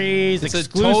commentaries, It's a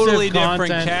exclusive totally content.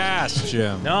 different cast,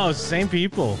 Jim. No, it's the same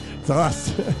people. It's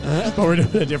us. But we're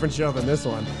doing a different show than this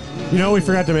one. You know what we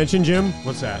forgot to mention, Jim?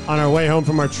 What's that? On our way home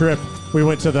from our trip, we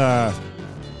went to the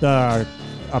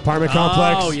apartment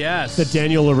complex Oh, yes. that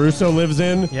Daniel LaRusso lives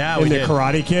in. Yeah, in we the did.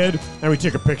 Karate Kid, and we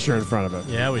took a picture in front of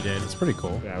it. Yeah, we did. It's pretty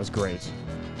cool. Yeah, it was great.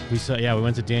 We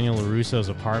went to Daniel LaRusso's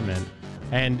apartment,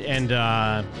 and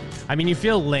I mean, you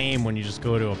feel lame when you just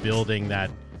go to a building that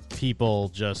people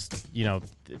just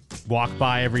walk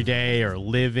by every day or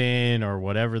live in or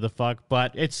whatever the fuck,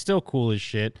 but it's still cool as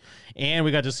shit. And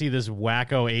we got to see this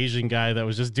wacko Asian guy that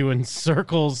was just doing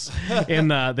circles in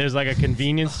there's like a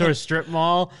convenience store strip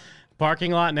mall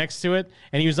parking lot next to it,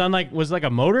 and he was on was like a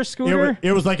motor scooter.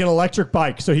 It was like an electric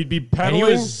bike, so he'd be And pedaling.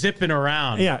 he was zipping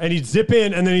around. Yeah, and he'd zip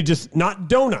in, and then he'd just, not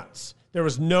donuts. There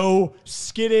was no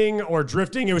skidding or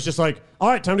drifting. It was just like, all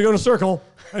right, time to go in a circle.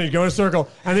 And he'd go in a circle.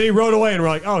 And then he rode away, and we're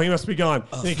like, oh, he must be gone.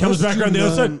 And he comes back around the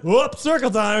other side. Whoop,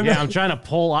 circle time. Yeah, I'm trying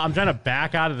to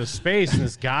back out of the space, and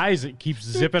this guy keeps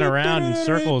zipping around in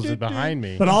circles behind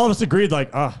me. But all of us agreed,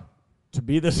 like, to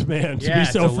be this man, to be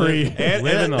so free.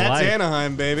 Living the That's life.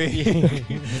 Anaheim, baby.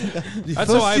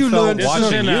 That's how I felt This is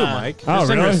watching in, you, uh, Mike. Oh, This is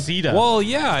in really? Reseda. Well,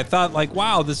 yeah, I thought like,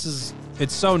 wow, it's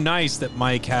so nice that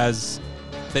Mike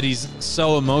that he's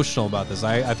so emotional about this.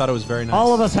 I thought it was very nice.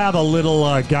 All of us have a little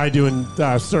guy doing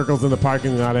circles in the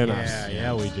parking lot in us.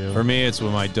 yeah, we do. For me, it's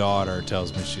when my daughter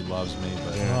tells me she loves me.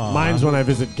 But Aw. Mine's when I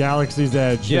visit Galaxy's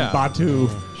Edge Yeah. in Batu.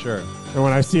 sure. And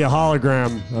when I see a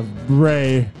hologram of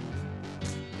Ray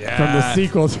from the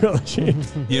sequel trilogy.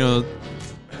 You know,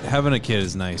 having a kid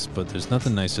is nice, but there's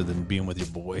nothing nicer than being with your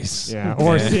boys. Yeah,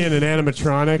 or seeing an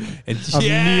animatronic of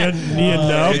Nia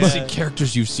and see Nub.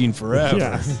 characters you've seen forever.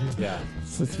 Yeah.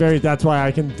 It's very. That's why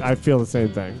I feel the same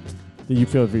thing that you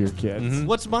feel for your kids. Mm-hmm.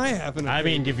 What's my having? I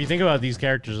mean, if you think about these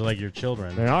characters are like your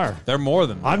children. They are. They're more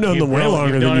than that. I've known You've them way known-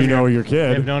 longer you've than known you them know your- your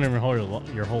kid. You've known him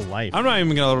your whole life. I'm not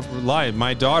even going to lie.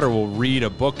 My daughter will read a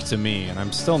book to me, and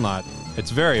I'm still not.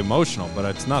 It's very emotional, but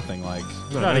it's nothing like.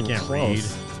 God, I can't read.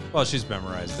 Well, she's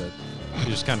memorized it. She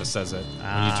just kind of says it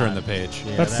when you turn the page.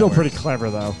 Yeah, That's that still works. pretty clever,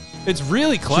 though. It's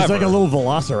really clever. She's like a little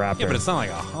velociraptor. Yeah, but it's not like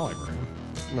a hologram.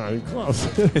 No, you're close.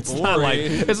 It's not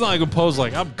like a pose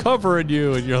like I'm covering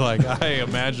you, and you're like I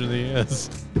imagine he is.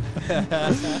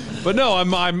 But no,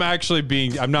 I'm actually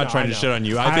being. I'm not trying to shit on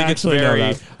you. I think it's actually know very.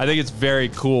 that. I think it's very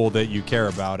cool that you care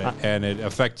about it, and it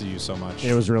affected you so much.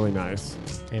 It was really nice.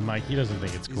 Hey, Mike, he doesn't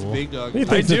think it's cool. Big dog. He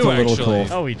thinks I it's do a little actually.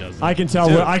 cool. Oh, he doesn't. I can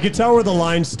tell. I can tell where the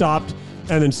line stopped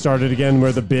and then started again,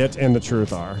 where the bit and the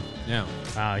truth are. Yeah.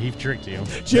 He tricked you.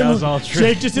 Jim, That was all true.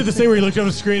 Jake just did the same where he looked over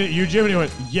the screen at you, Jim, and he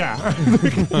went, "Yeah."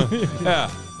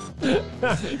 Yeah.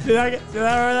 Did I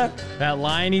remember That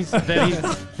line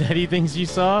that he thinks you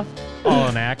saw, all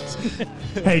an act.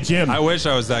 that? Hey, Jim. I wish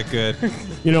I was that good.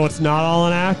 You know what's not all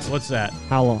an act? What's that?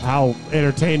 How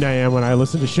entertained I am when I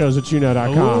listen to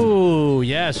showsthatyouknow.com. Ooh,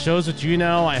 yeah, shows that you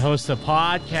know. I host a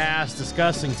podcast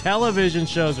discussing television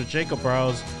shows with Jacob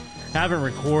Bros. Haven't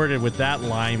recorded with that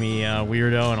limey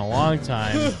weirdo in a long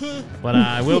time, but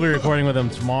I will be recording with him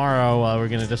tomorrow. We're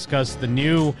going to discuss the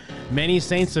new Many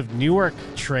Saints of Newark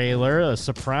trailer, a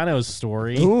Sopranos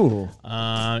story. Ooh.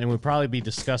 And we'll probably be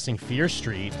discussing Fear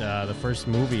Street. The first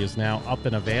movie is now up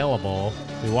and available.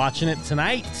 We're watching it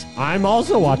tonight. I'm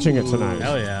also watching it tonight.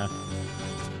 Hell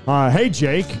yeah. Hey,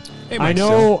 Jake. Hey, I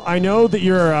Mike know that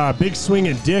you're a big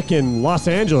swinging dick in Los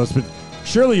Angeles, but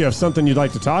surely you have something you'd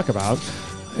like to talk about.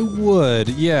 I would,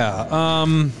 yeah.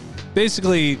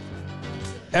 Basically,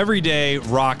 every day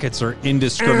rockets are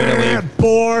indiscriminately.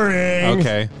 Boring.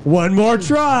 Okay. One more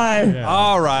try.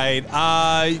 All right.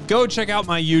 Go check out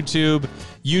my YouTube,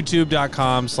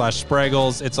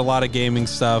 youtube.com/Spraggles. It's a lot of gaming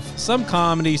stuff, some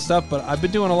comedy stuff, but I've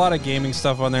been doing a lot of gaming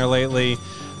stuff on there lately.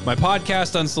 My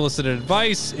podcast, Unsolicited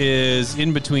Advice, is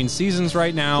in between seasons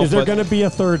right now. Is there but going to be a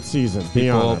third season? Be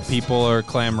honest. people are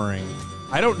clamoring.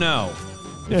 I don't know,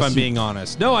 if Yes, I'm being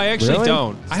honest. No, I actually Really?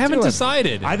 don't. I haven't Do it.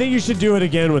 decided. I think you should do it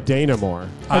again with Dana more.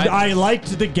 I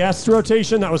liked the guest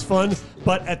rotation. That was fun.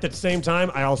 But at the same time,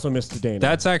 I also missed Dana.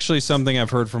 That's actually something I've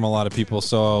heard from a lot of people,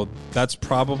 so that's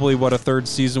probably what a third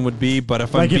season would be. But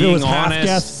if I'm like if being it was half honest,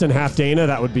 guests and half Dana,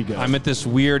 that would be good. I'm at this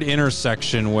weird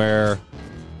intersection where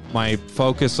my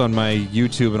focus on my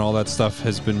YouTube and all that stuff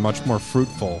has been much more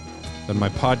fruitful than my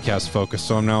podcast focus.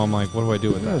 So I'm like, what do I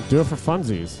do with that? Do it for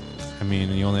funsies. I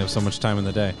mean, you only have so much time in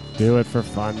the day. Do it for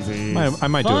funsies. I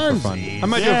might do it for fun. I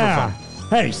might do it for fun.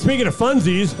 Hey, speaking of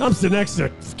funsies, I'm sitting next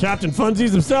to Captain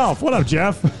Funsies himself. What up,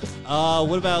 Jeff?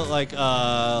 What about like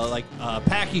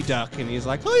Packy Duck? And he's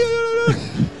like, oh yeah.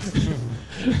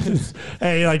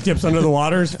 Hey, he like dips under the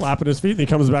water, he's flapping his feet, and he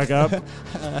comes back up.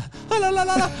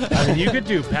 I mean, you could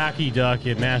do Packy Duck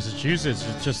in Massachusetts.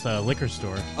 It's just a liquor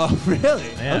store. Oh really?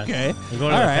 Yeah. Okay. You go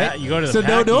to All the right. you go to the so no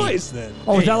Packy- noise then.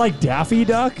 Oh, is that like Daffy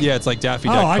Duck? Yeah, it's like Daffy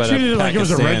Oh, Duck. I but treated it like it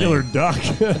was a Pakistani. regular duck.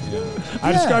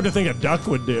 I described a thing a duck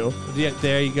would do. Yeah,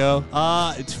 there you go.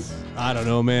 It's I don't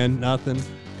know, man. Nothing.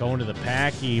 Going to the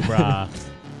Packy, brah.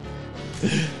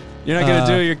 You're not gonna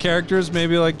do your characters,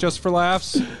 maybe like just for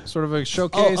laughs, sort of a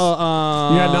showcase. You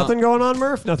got nothing going on,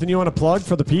 Murph? Nothing you want to plug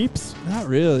for the peeps? Not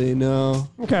really. No.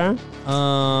 Okay.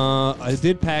 I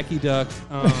did Packy Duck.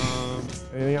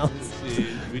 Anything else?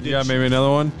 We did Yeah, maybe another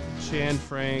one. Chan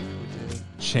Frank.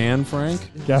 Chan Frank.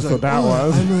 Guess what that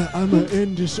was? I'm an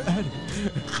English addict.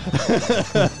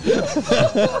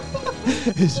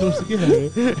 It's supposed to get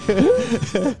it.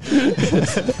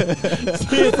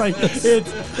 See, it's like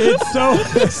it's so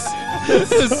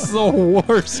This is the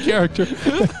worst character.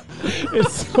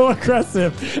 it's so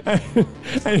aggressive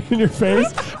and in your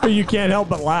face, but you can't help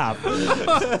but laugh.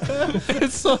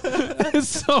 It's so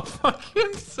fucking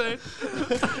insane.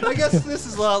 I guess this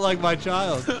is a lot like my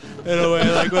child in a way,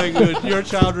 like when your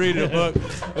child reading a book.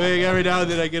 I mean, every now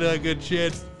and then I get a good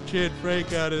Chan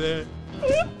Frank out of there.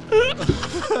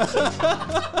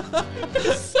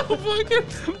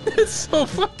 It's so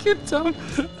fucking dumb.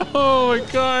 Oh my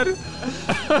god.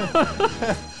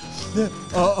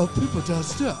 People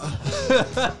downstairs.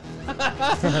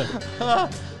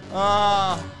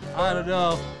 I don't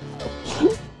know.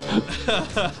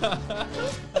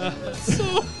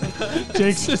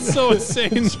 Jake's It's so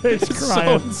insane. Jake's It's so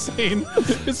crying. insane.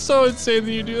 It's so insane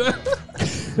that you do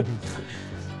that.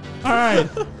 All right,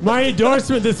 my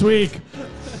endorsement this week,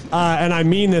 and I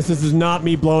mean this is not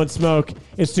me blowing smoke,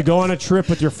 is to go on a trip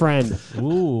with your friend.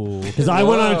 Ooh. Because I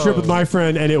went on a trip with my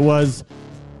friend, and it was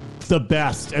the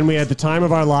best, and we had the time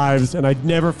of our lives, and I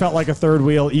never felt like a third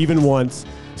wheel even once.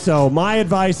 So my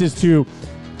advice is to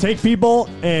take people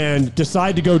and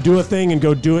decide to go do a thing and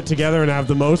go do it together and have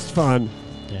the most fun.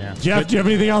 Yeah. Jeff, do you have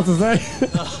anything else to say?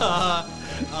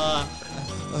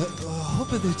 Hope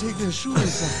they take their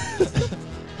shoes off.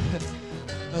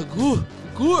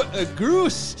 A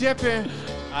goose stepping.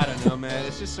 I don't know, man.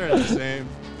 It's just sort of the same.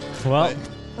 Well,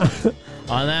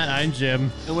 on that, I'm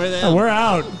Jim. And we're there. We're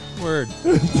out. Word.